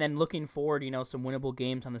say, and then looking forward, some winnable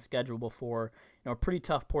games on the schedule before, a pretty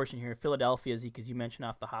tough portion here. Philadelphia, Zeke, as you mentioned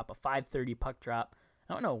off the hop, a 5:30 puck drop.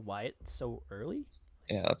 I don't know why it's so early.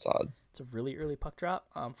 Yeah, that's odd. It's a really early puck drop.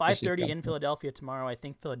 5:30 in Philadelphia tomorrow. I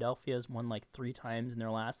think Philadelphia's won 3 times in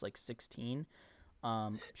their last 16.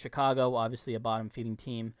 Chicago, obviously a bottom feeding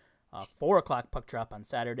team. 4 o'clock puck drop on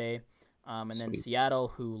Saturday. And then Seattle,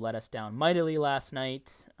 who let us down mightily last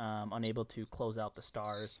night, unable to close out the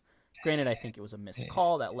Stars. Granted, I think it was a missed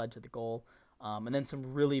call that led to the goal. And then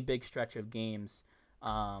some really big stretch of games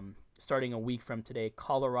starting a week from today.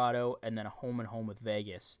 Colorado, and then a home with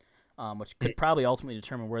Vegas. Which could probably ultimately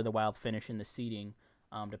determine where the Wild finish in the seeding,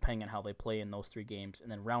 depending on how they play in those 3 games.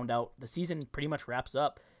 And then round out the season, pretty much wraps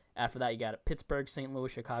up. After that, you got Pittsburgh, St.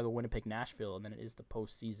 Louis, Chicago, Winnipeg, Nashville, and then it is the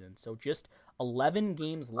postseason. So just 11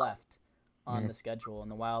 games left on the schedule. And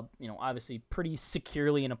the Wild, obviously pretty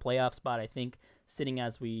securely in a playoff spot, I think, sitting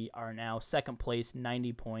as we are now, second place,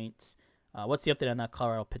 90 points. What's the update on that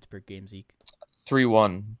Colorado-Pittsburgh game, Zeke?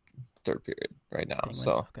 3-1 third period right now. Penguins,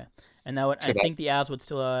 so okay. And that I think the Avs would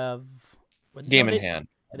still have game in hand.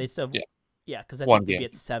 They still have, because I One think they'd be game.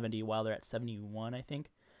 at 70 while they're at 71, I think.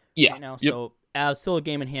 Yeah. Right now, Yep. so Avs still a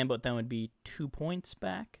game in hand, but then would be 2 points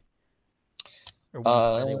back. Or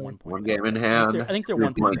are they 1 point? One back? game in hand. I think they're 3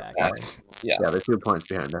 1 point points back. Yeah. Yeah, they're 2 points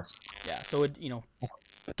behind us. Yeah, so it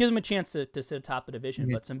gives them a chance to sit atop the division,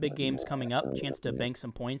 but some big games coming up, chance to bank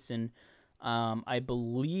some points, and I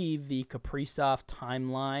believe the Kaprizov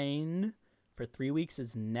timeline for 3 weeks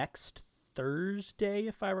is next Thursday,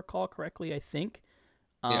 if I recall correctly, I think.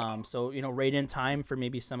 So, right in time for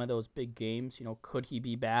maybe some of those big games. Could he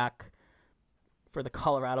be back for the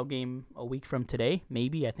Colorado game a week from today?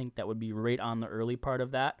 Maybe. I think that would be right on the early part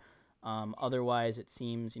of that. Otherwise, it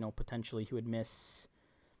seems, potentially he would miss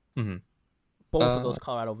both of those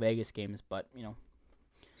Colorado-Vegas games, but,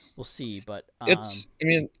 we'll see. But I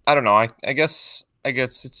don't know. I guess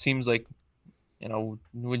it seems like,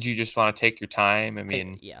 would you just want to take your time? I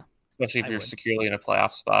mean, yeah. it's especially if I you're would. securely in a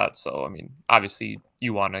playoff spot. So, I mean, obviously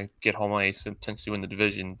you want to get home ice and potentially win the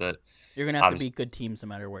division, but You're gonna have to obviously, beat good teams no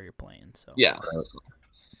matter where you're playing. So yeah. So,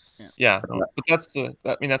 Yeah. yeah, no, but that's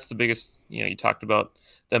the biggest. You talked about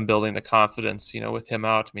them building the confidence. With him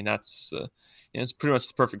out, I mean, that's it's pretty much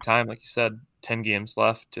the perfect time, like you said. 10 games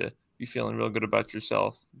left to be feeling real good about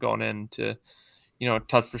yourself going into a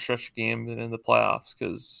tough for stretch game and in the playoffs.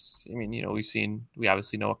 Because I mean, we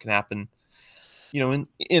obviously know what can happen.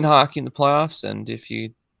 In hockey in the playoffs, and if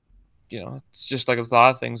it's just like with a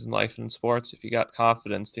lot of things in life and in sports. If you got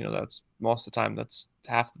confidence, that's most of the time, that's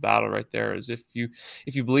half the battle right there. Is if you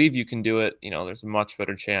believe you can do it, there's a much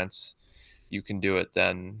better chance you can do it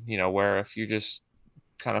than, where if you're just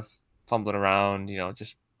kind of fumbling around,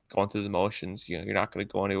 just going through the motions, you're not going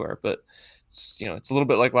to go anywhere. But it's a little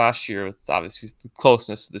bit like last year with obviously the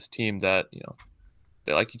closeness of this team that,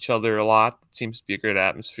 they like each other a lot. It seems to be a great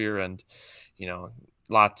atmosphere, and a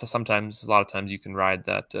lot of times you can ride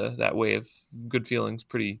that wave of good feelings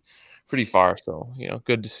pretty far. So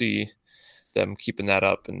good to see them keeping that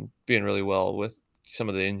up and being really well with some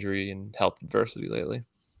of the injury and health adversity lately.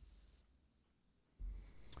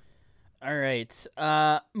 All right.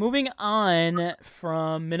 Moving on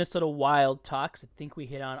from Minnesota Wild talks, I think we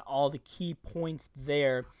hit on all the key points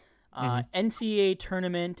there. NCAA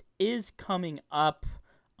tournament is coming up.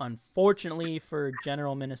 Unfortunately for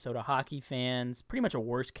general Minnesota hockey fans, pretty much a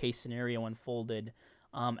worst case scenario unfolded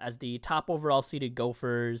as the top overall seeded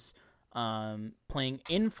Gophers playing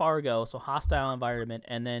in Fargo, so hostile environment,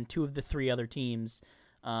 and then two of the three other teams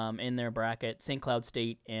in their bracket, St. Cloud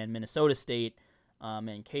State and Minnesota State,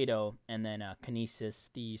 Mankato, and then Canisius,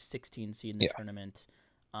 the 16 seed in the tournament.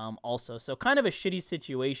 Also, so kind of a shitty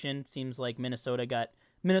situation. Seems like Minnesota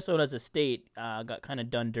as a state got kind of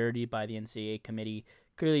done dirty by the NCAA committee.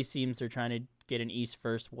 Clearly seems they're trying to get an East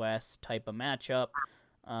versus West type of matchup.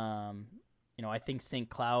 I think St.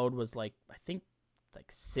 Cloud was like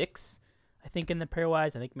 6, in the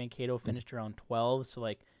pairwise. I think Mankato finished around 12, so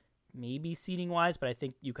like maybe seeding wise, but I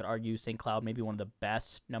think you could argue St. Cloud maybe one of the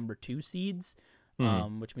best number 2 seeds,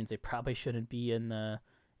 which means they probably shouldn't be in the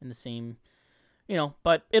same,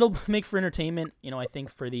 but it'll make for entertainment. I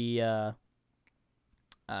think for the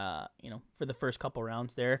for the first couple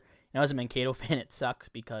rounds there. As a Mankato fan, it sucks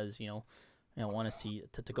because I don't want to see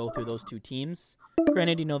to go through those two teams.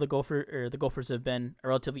 Granted, the Gophers have been a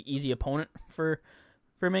relatively easy opponent for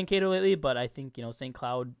Mankato lately, but I think St.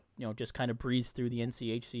 Cloud just kind of breezed through the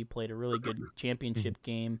NCHC, played a really good championship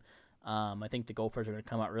game. I think the Gophers are going to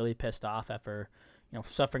come out really pissed off after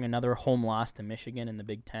suffering another home loss to Michigan in the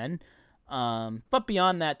Big Ten. But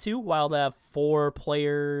beyond that too, Wild have 4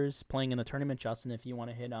 players playing in the tournament. Justin, if you want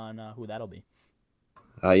to hit on who that'll be.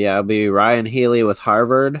 It'll be Ryan Healy with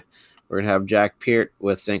Harvard. We're going to have Jack Peart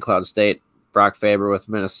with St. Cloud State, Brock Faber with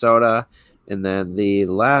Minnesota, and then the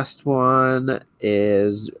last one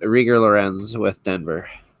is Rieger Lorenz with Denver.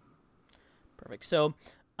 Perfect. So,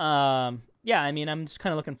 I'm just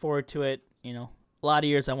kind of looking forward to it. A lot of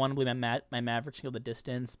years I want to believe my Mavericks go the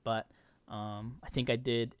distance, but I think I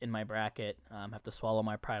did in my bracket. Have to swallow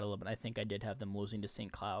my pride a little bit. I think I did have them losing to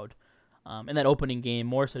St. Cloud. In that opening game,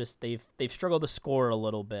 more so just they've struggled to score a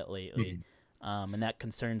little bit lately, and that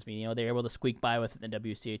concerns me. They're able to squeak by with the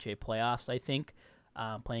WCHA playoffs, I think,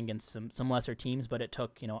 playing against some lesser teams, but it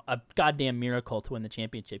took a goddamn miracle to win the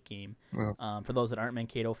championship game. For those that aren't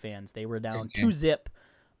Mankato fans, they were down 2-0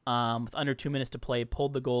 with under 2 minutes to play,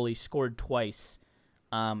 pulled the goalie, scored twice,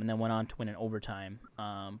 and then went on to win in overtime.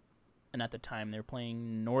 And at the time, they were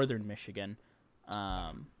playing Northern Michigan,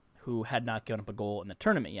 who had not given up a goal in the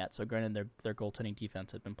tournament yet. So granted, their goaltending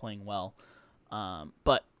defense had been playing well,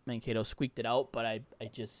 but Mankato squeaked it out. But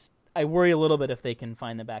I worry a little bit if they can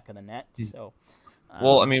find the back of the net. So,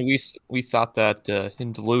 well, I mean, we thought that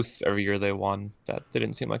in Duluth every year they won, that they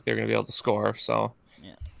didn't seem like they were going to be able to score. So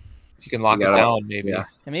if you can lock it down, maybe. Yeah.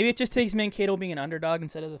 And maybe it just takes Mankato being an underdog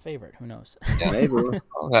instead of the favorite. Who knows? Yeah, maybe.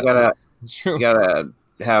 You gotta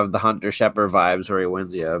have the Hunter Shepard vibes where he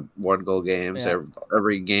wins you 1-goal games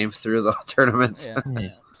every game through the tournament. Yeah.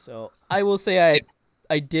 So I will say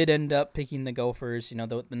I did end up picking the Gophers. The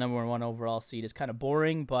number 1 overall seed is kind of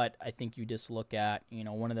boring, but I think you just look at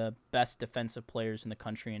one of the best defensive players in the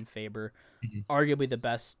country in Faber, arguably the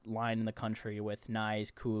best line in the country with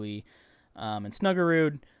Nyes, Cooley, and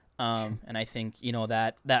Snuggerud. And I think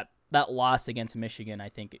that loss against Michigan, I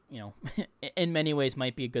think, in many ways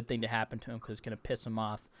might be a good thing to happen to him because it's going to piss him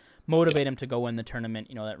off, motivate him to go win the tournament.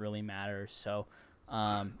 That really matters. So,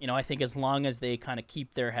 I think as long as they kind of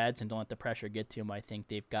keep their heads and don't let the pressure get to them, I think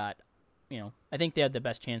they've got, I think they have the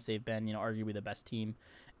best chance they've been, arguably the best team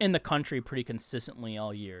in the country pretty consistently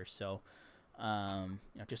all year. So,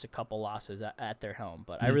 Just a couple losses at their helm.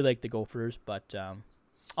 But I really like the Gophers. But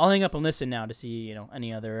I'll hang up and listen now to see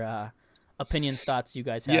any other opinions, thoughts you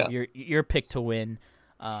guys have. Your pick to win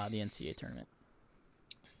the NCAA tournament.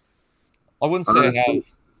 I wouldn't say I have.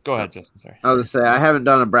 Go ahead, Justin. Sorry. I was gonna say I haven't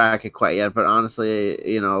done a bracket quite yet, but honestly,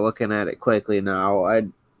 looking at it quickly now, it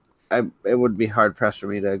would be hard pressed for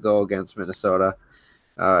me to go against Minnesota.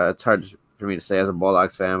 It's hard for me to say as a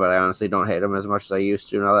Bulldogs fan, but I honestly don't hate them as much as I used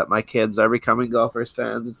to. Now that my kids are becoming Gophers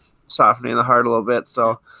fans, it's softening the heart a little bit.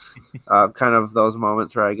 So, kind of those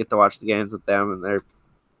moments where I get to watch the games with them, and they're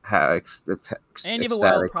and you have a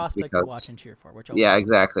wild prospect to watch and cheer for.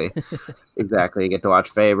 Exactly. Exactly. You get to watch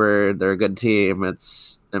Faber. They're a good team.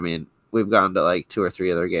 We've gone to like 2 or 3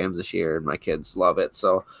 of their games this year, and my kids love it.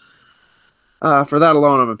 So, for that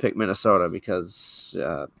alone, I'm gonna pick Minnesota because,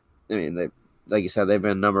 they, like you said, they've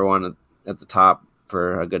been number one at the top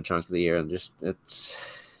for a good chunk of the year, and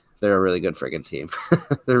they're a really good freaking team.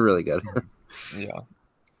 They're really good. Yeah,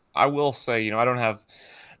 I will say, I don't have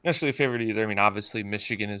necessarily a favorite either. Obviously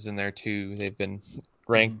Michigan is in there too. They've been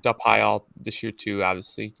ranked up high all this year too.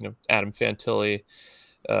 Obviously, Adam Fantilli,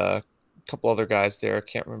 a couple other guys there. I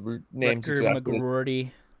can't remember names exactly. McGroarty.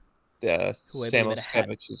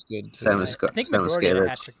 Samoskevich is good too. I think McGroarty had a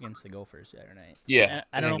hat trick against the Gophers the other night. Yeah,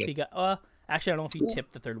 I don't know if he got. Actually, I don't know if he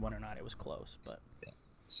tipped the third one or not. It was close, but.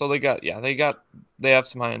 So they have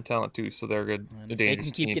some high end talent too, so they're good. They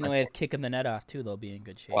can keep getting away with kicking the net off too. They'll be in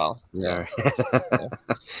good shape. Well, yeah.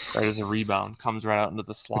 Right as a rebound comes right out into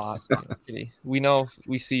the slot.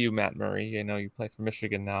 We see you, Matt Murray. You play for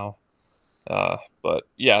Michigan now, but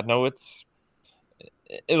yeah, no,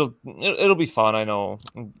 it'll be fun. I know.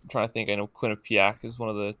 I'm trying to think. I know Quinnipiac is one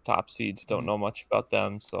of the top seeds. Don't know much about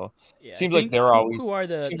them, so it seems like they're always. Who are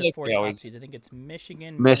the 4 top seeds? I think it's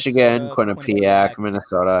Michigan, Quinnipiac,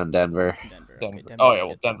 Minnesota, and Denver. Okay, oh yeah,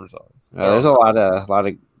 well Denver's always. There's a lot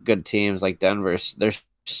of good teams like Denver. They're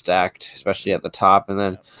stacked, especially at the top, and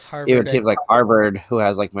then even teams like Harvard, who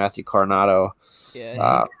has like Matthew Coronado.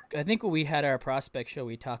 Yeah, I think when we had our prospect show,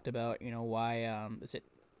 we talked about why is it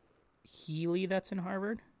Healy that's in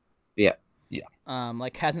Harvard? Yeah.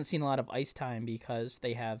 Hasn't seen a lot of ice time because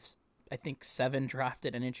they have, I think, 7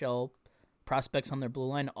 drafted NHL prospects on their blue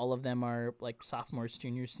line. All of them are like sophomores,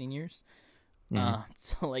 juniors, seniors.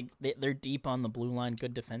 So they're deep on the blue line,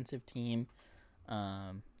 good defensive team.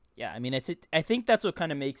 I think that's what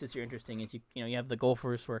kind of makes this year interesting is you have the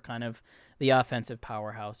Gophers who are kind of the offensive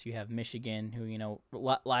powerhouse. You have Michigan who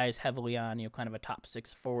lies heavily on kind of a top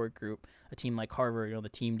 6 forward group. A team like Harvard, the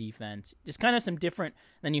team defense, just kind of some different.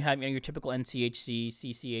 Then you have your typical NCHC,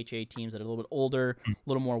 CCHA teams that are a little bit older, a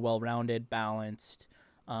little more well-rounded, balanced.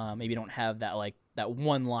 Maybe don't have that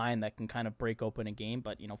one line that can kind of break open a game,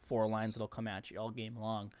 but 4 lines that'll come at you all game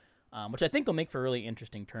long. Which I think will make for a really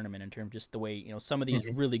interesting tournament in terms of just the way some of these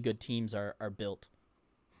really good teams are built.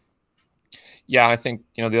 Yeah, I think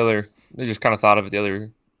I just kind of thought of it. The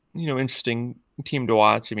other interesting team to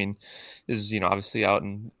watch. Is obviously out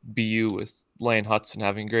in BU with Lane Hudson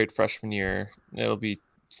having a great freshman year. It'll be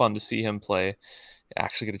fun to see him play.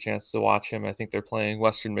 Actually, get a chance to watch him. I think they're playing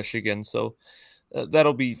Western Michigan, so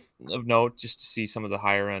that'll be of note. Just to see some of the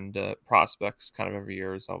higher end prospects, kind of every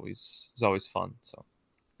year is always fun. So.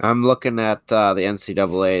 I'm looking at the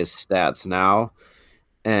NCAA's stats now,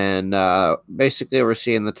 and basically we're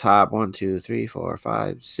seeing the top 1, 2, 3, 4,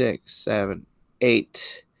 5, 6, 7,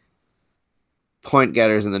 8 point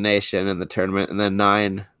getters in the nation in the tournament, and then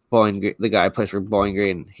 9 Bowling. The guy plays for Bowling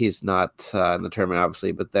Green. He's not in the tournament,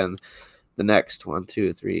 obviously, but then the next 1,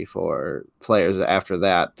 2, 3, 4 players after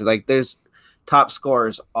that, there's top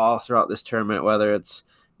scorers all throughout this tournament, whether it's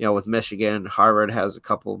with Michigan. Harvard has a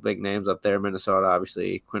couple big names up there. Minnesota,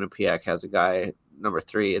 obviously. Quinnipiac has a guy, number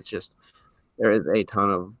 3. It's just there is a ton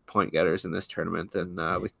of point getters in this tournament, and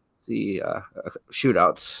we see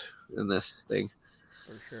shootouts in this thing.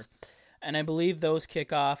 For sure. And I believe those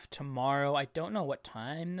kick off tomorrow. I don't know what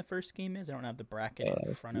time the first game is. I don't have the bracket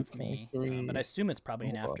in front of me, but I assume it's probably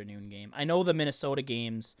an afternoon game. I know the Minnesota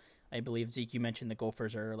games, I believe, Zeke, you mentioned the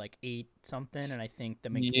Gophers are 8 something, and I think the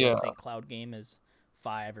McKinney St. Cloud game is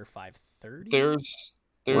 5 or 5:30. There's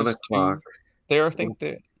 1 o'clock. There, I think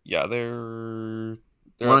they're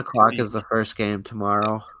 1 o'clock is the first game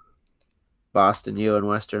tomorrow. Boston U and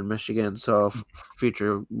Western Michigan. So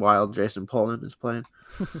future Wild Jason Poland is playing.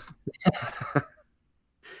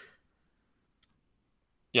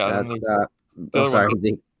 Yeah. There's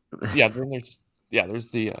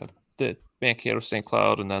the Mankato St.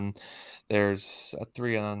 Cloud, and then there's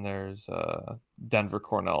 3, and then there's Denver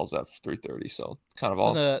Cornell's at 3:30. So kind of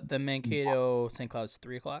all. The Mankato St. Cloud's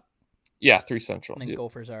 3 o'clock. Yeah, 3 Central. And then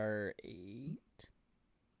Gophers are 8.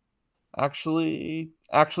 Actually,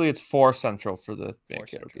 it's 4 Central for the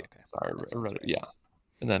Mankato game. Okay. Sorry, I read it. Yeah,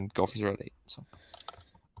 and then Gophers are at 8. So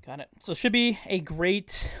got it. So should be a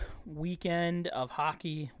great weekend of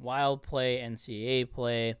hockey, wild play, NCAA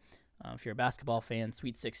play. If you're a basketball fan,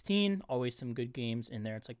 Sweet 16, always some good games in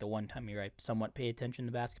there. It's like the one time you somewhat pay attention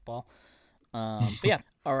to basketball. But yeah,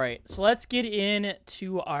 all right. So let's get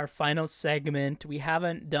into our final segment. We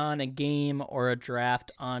haven't done a game or a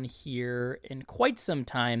draft on here in quite some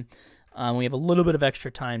time. We have a little bit of extra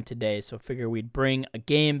time today, so I figure we'd bring a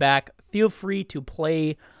game back. Feel free to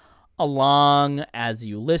play along as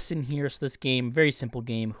you listen here. So this game, very simple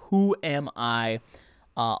game. Who am I?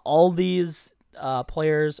 All these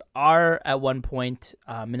players are at one point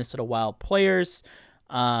Minnesota Wild players.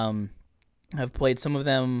 Have played some of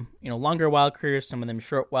them, longer Wild careers, some of them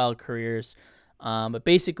short Wild careers. But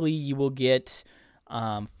basically, you will get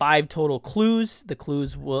 5 total clues. The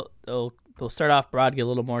clues they'll start off broad, get a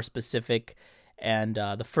little more specific, and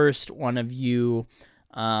the first one of you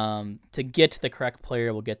to get the correct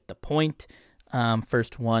player will get the point.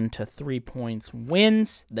 First 1 to 3 points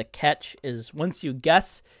wins. The catch is once you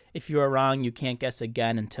guess, if you are wrong, you can't guess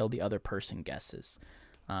again until the other person guesses.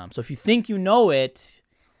 So if you think you know it,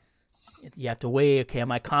 you have to wait. Okay,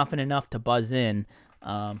 am I confident enough to buzz in?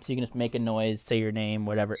 So you can just make a noise, say your name,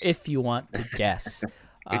 whatever, if you want to guess.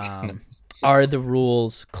 Are the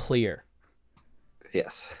rules clear?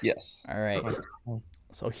 Yes. All right.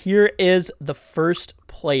 So here is the first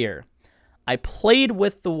player. I played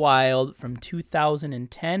with the Wild from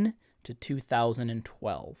 2010 to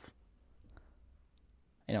 2012.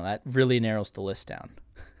 That really narrows the list down.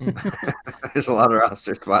 There's a lot of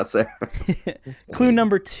roster spots there. Clue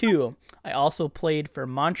number 2. I also played for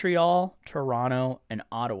Montreal, Toronto, and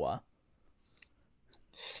Ottawa.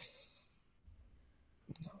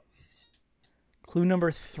 Clue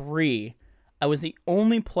number 3. I was the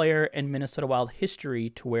only player in Minnesota Wild history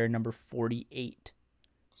to wear number 48.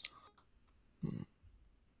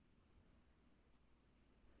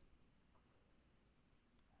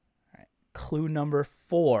 Clue number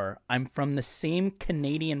 4. I'm from the same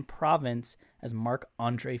Canadian province as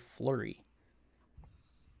Marc-Andre Fleury.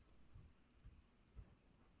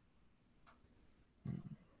 Oh,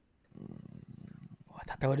 I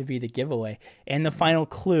thought that would be the giveaway. And the final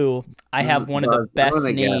clue, I have one of the best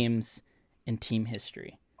names in team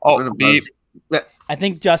history. Oh, beep. I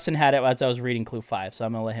think Justin had it as I was reading clue 5, so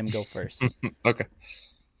I'm going to let him go first. Okay.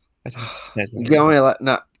 I think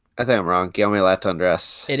I'm wrong. Guillaume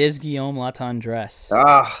Latendresse. It is Guillaume Latendresse.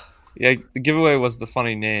 Yeah, the giveaway was the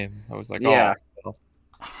funny name. I was like, yeah. Oh.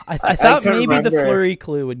 I thought maybe the Fleury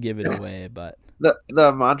clue would give it away, but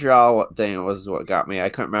the Montreal thing was what got me. I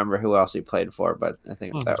couldn't remember who else he played for, but I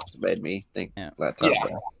think that made me think Latendresse.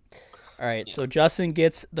 Yeah. All right, so Justin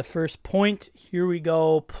gets the first point. Here we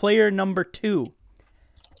go. Player number 2.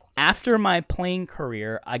 After my playing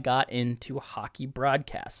career, I got into hockey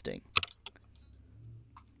broadcasting.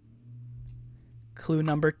 Clue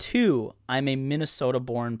number 2. I'm a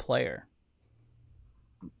Minnesota-born player.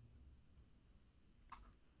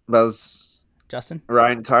 Buzz. Justin?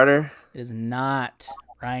 Ryan Carter. It is not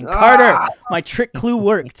Ryan Carter. My trick clue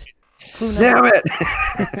worked. Damn it.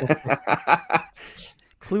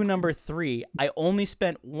 Clue number 3. I only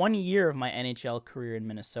spent 1 year of my NHL career in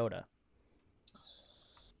Minnesota.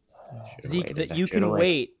 Zeke, that you can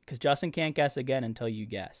wait because Justin can't guess again until you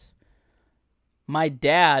guess. My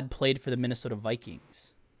dad played for the Minnesota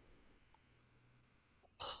Vikings.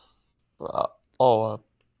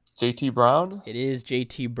 JT Brown? It is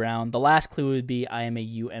JT Brown. The last clue would be I am a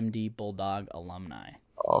UMD Bulldog alumni.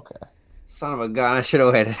 Okay. Son of a gun, I should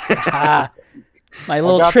have waited. My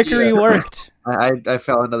little trickery worked. I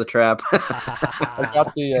fell into the trap. I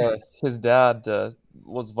got his dad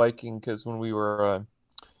was Viking because when I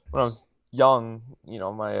was young,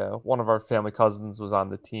 my one of our family cousins was on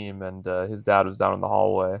the team, and his dad was down in the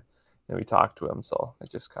hallway, and we talked to him. So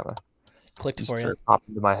it just kind of clicked for you. Popped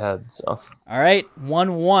into my head. So all right,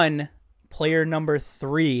 1-1. Player number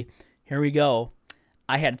 3. Here we go.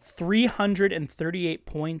 I had 338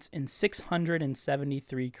 points in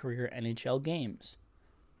 673 career NHL games.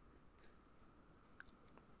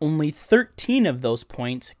 Only 13 of those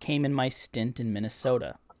points came in my stint in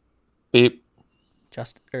Minnesota. Beep.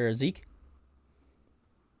 Zeke?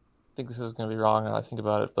 I think this is going to be wrong now I think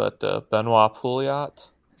about it, but Benoit Pouliot?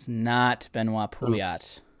 It's not Benoit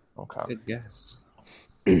Pouliot. Okay. Good guess.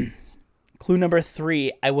 Clue number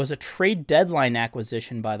 3. I was a trade deadline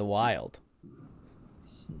acquisition by the Wild.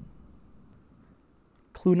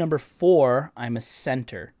 Clue number 4. I'm a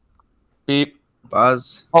center. Beep.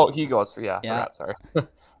 Buzz. Oh, he goes for, I forgot, sorry.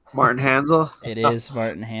 Martin Hansel. It is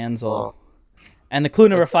Martin Hansel. And the clue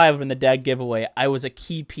number 5 in the dead giveaway, I was a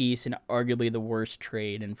key piece in arguably the worst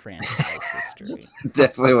trade in franchise history.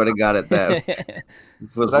 Definitely would have got it then. It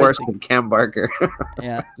was worse than Cam Barker.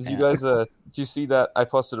 Yeah. Did you guys did you see that I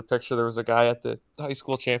posted a picture? There was a guy at the high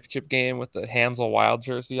school championship game with the Hansel Wild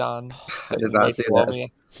jersey on. I did not see that.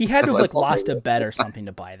 He had to have lost a bet or something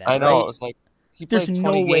to buy that. I know. Right? It was like there's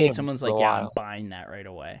no way someone's like, yeah, I'm buying that right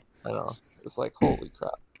away. I know. It was like, holy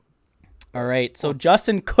crap. All right, so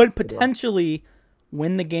Justin could potentially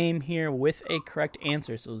win the game here with a correct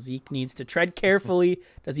answer. So Zeke needs to tread carefully.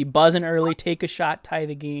 Does he buzz in early, take a shot, tie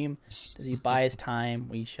the game? Does he buy his time?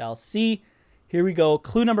 We shall see. Here we go.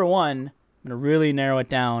 Clue number 1. I'm going to really narrow it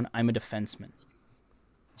down. I'm a defenseman.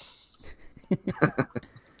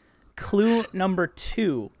 Clue number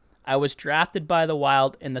 2. I was drafted by the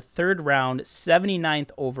Wild in the 3rd round,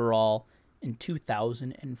 79th overall in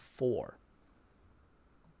 2004.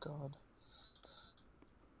 God.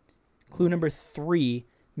 Clue number 3,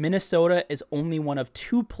 Minnesota is only one of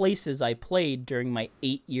 2 places I played during my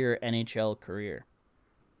 8-year NHL career.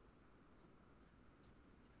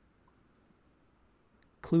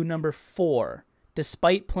 Clue number 4,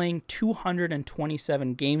 despite playing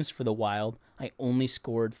 227 games for the Wild, I only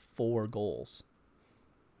scored 4 goals.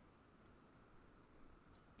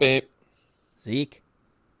 Babe. Zeke?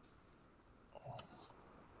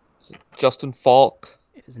 Is it Justin Falk?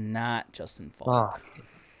 It is not Justin Falk. Oh.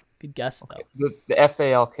 Good guess, though. Okay. The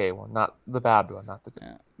FALK one, not the bad one, not the good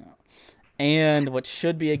one. No. And what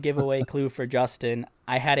should be a giveaway clue for Justin,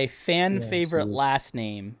 I had a fan favorite last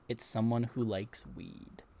name. It's someone who likes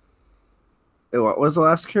weed. What was the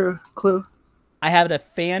last clue? I have a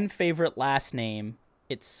fan favorite last name.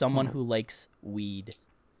 It's someone who likes weed.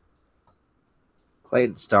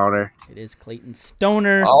 Clayton Stoner. It is Clayton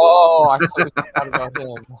Stoner. Oh, I totally forgot about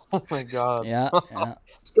him. Oh my god. Yeah.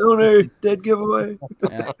 Stoner, dead giveaway.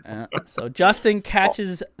 Yeah. So Justin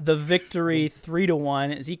catches the victory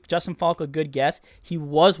 3-1. Zeke, Justin Falk, a good guess. He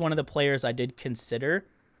was one of the players I did consider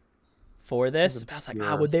for this. I was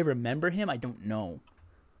like, would they remember him? I don't know.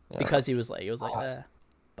 Yeah. Because he was like,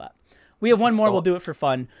 But we have one more. We'll do it for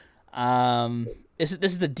fun. This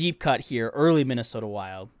is the deep cut here. Early Minnesota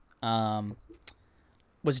Wild.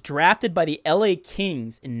 Was drafted by the LA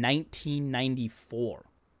Kings in 1994.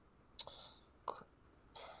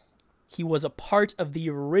 He was a part of the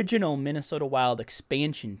original Minnesota Wild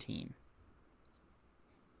expansion team.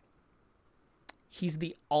 He's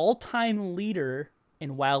the all-time leader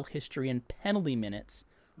in Wild history in penalty minutes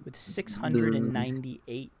with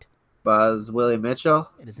 698. Buzz Willie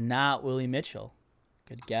Mitchell? It is not Willie Mitchell.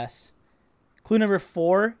 Good guess. Clue number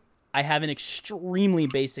 4, I have an extremely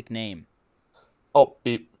basic name. Oh,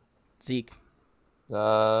 beep. Zeke.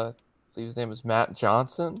 I believe his name is Matt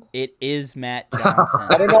Johnson. It is Matt Johnson.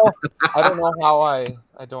 I don't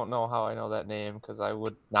know how I know that name because I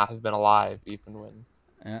would not have been alive even when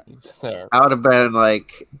he was there. I would have been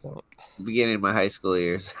like beginning of my high school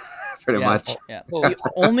years, pretty much. Yeah. The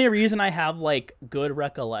only reason I have like good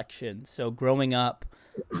recollection. So growing up,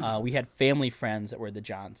 we had family friends that were the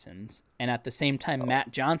Johnsons, and at the same time,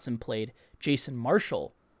 Matt Johnson played. Jason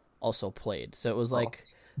Marshall also played. So it was like,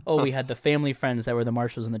 we had the family friends that were the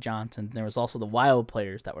Marshalls and the Johnsons. And there was also the Wild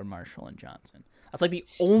players that were Marshall and Johnson. That's like the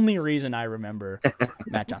only reason I remember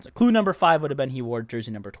Matt Johnson. Clue number 5 would have been he wore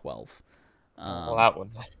jersey number 12. That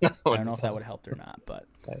one. I don't know if that would have helped or not, but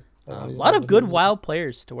a lot of good Wild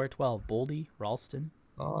players to wear 12. Goaldy, Ralston,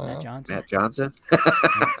 Matt Johnson. Matt Johnson.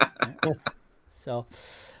 So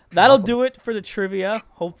that'll do it for the trivia.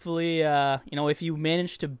 Hopefully, if you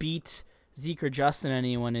manage to beat Zeke or Justin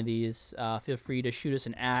any one of these, feel free to shoot us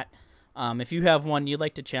an @. If you have one you'd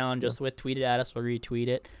like to challenge us with, tweet it at us. We'll retweet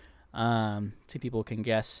it. So people can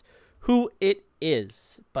guess who it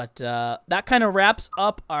is. But that kind of wraps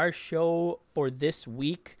up our show for this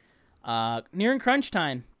week. Nearing crunch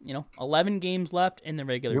time. 11 games left in the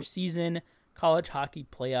regular season. College hockey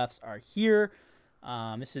playoffs are here.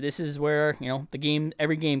 This is where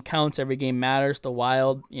every game counts, every game matters. The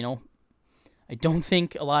Wild, I don't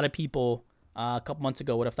think a lot of people a couple months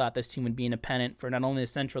ago would have thought this team would be in a pennant for not only the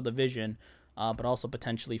Central Division, but also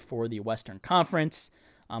potentially for the Western Conference.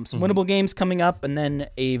 Some winnable games coming up, and then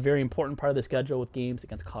a very important part of the schedule with games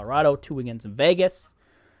against Colorado, 2 against Vegas.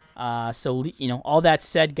 So all that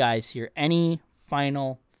said, guys, here, any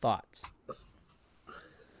final thoughts?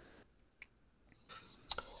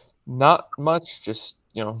 Not much. Just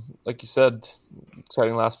like you said,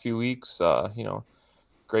 exciting last few weeks.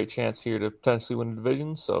 Great chance here to potentially win a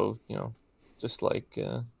division. So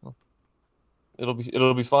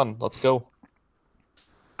it'll be fun. Let's go.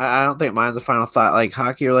 I don't think mine's a final thought, like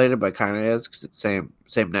hockey related, but kind of is because it's same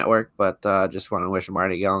network. But just want to wish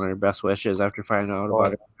Marty Gellner best wishes after finding out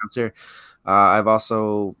about cancer. I've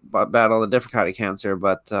also battled a different kind of cancer,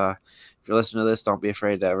 but if you're listening to this, don't be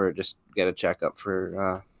afraid to ever just get a checkup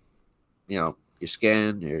for your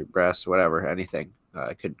skin, your breasts, whatever, anything.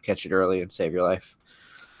 It could catch it early and save your life.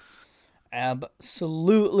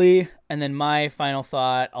 Absolutely. And then my final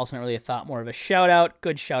thought, also not really a thought, more of a shout out.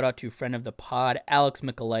 Good shout out to friend of the pod, Alex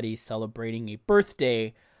Micheletti, celebrating a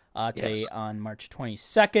birthday today on March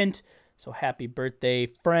 22nd. So happy birthday,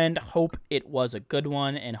 friend. Hope it was a good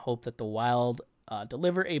one, and hope that the Wild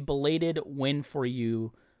deliver a belated win for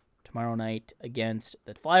you tomorrow night against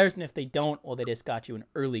the Flyers. And if they don't, well, they just got you an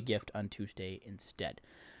early gift on Tuesday instead.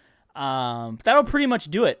 That'll pretty much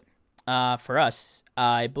do it for us.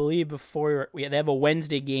 I believe they have a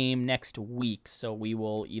Wednesday game next week, so we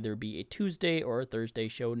will either be a Tuesday or a Thursday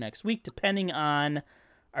show next week, depending on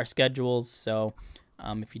our schedules. So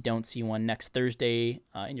if you don't see one next Thursday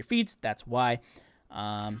in your feeds, that's why,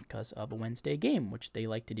 because of a Wednesday game, which they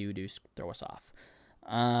like to do to throw us off.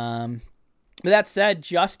 With that said,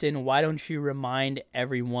 Justin, why don't you remind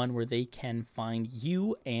everyone where they can find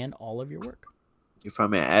you and all of your work? You can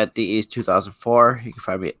find me at DEast2004. You can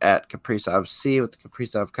find me at Kaprizov C with the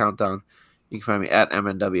Kaprizov Countdown. You can find me at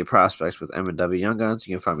MNW Prospects with MNW Young Guns.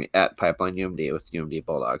 You can find me at Pipeline UMD with UMD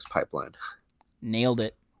Bulldogs Pipeline. Nailed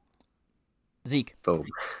it. Zeke. Boom.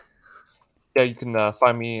 Yeah, you can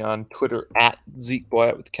find me on Twitter at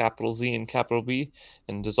ZekeBoyette with capital Z and capital B.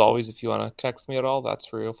 And as always, if you want to connect with me at all,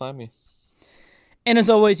 that's where you'll find me. And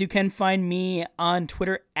as always, you can find me on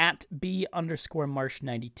Twitter at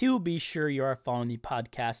B_Marsh92. Be sure you are following the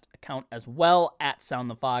podcast account as well at Sound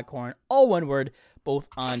the Foghorn, all one word, both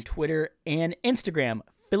on Twitter and Instagram.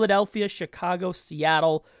 Philadelphia, Chicago,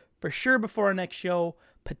 Seattle, for sure before our next show,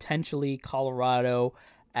 potentially Colorado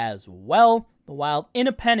as well. The Wild in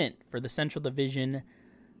a pennant for the Central Division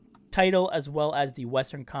title as well as the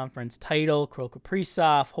Western Conference title. Kirill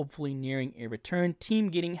Kaprizov hopefully nearing a return. Team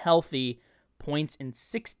getting healthy. Points in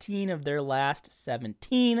 16 of their last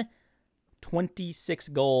 17, 26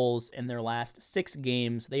 goals in their last 6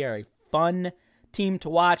 games. They are a fun team to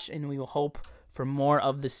watch, and we will hope for more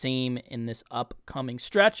of the same in this upcoming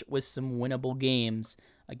stretch with some winnable games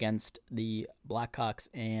against the Blackhawks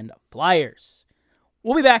and Flyers.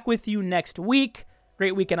 We'll be back with you next week.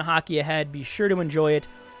 Great weekend of hockey ahead. Be sure to enjoy it.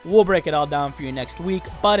 We'll break it all down for you next week.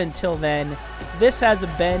 But until then, this has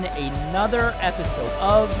been another episode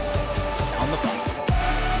of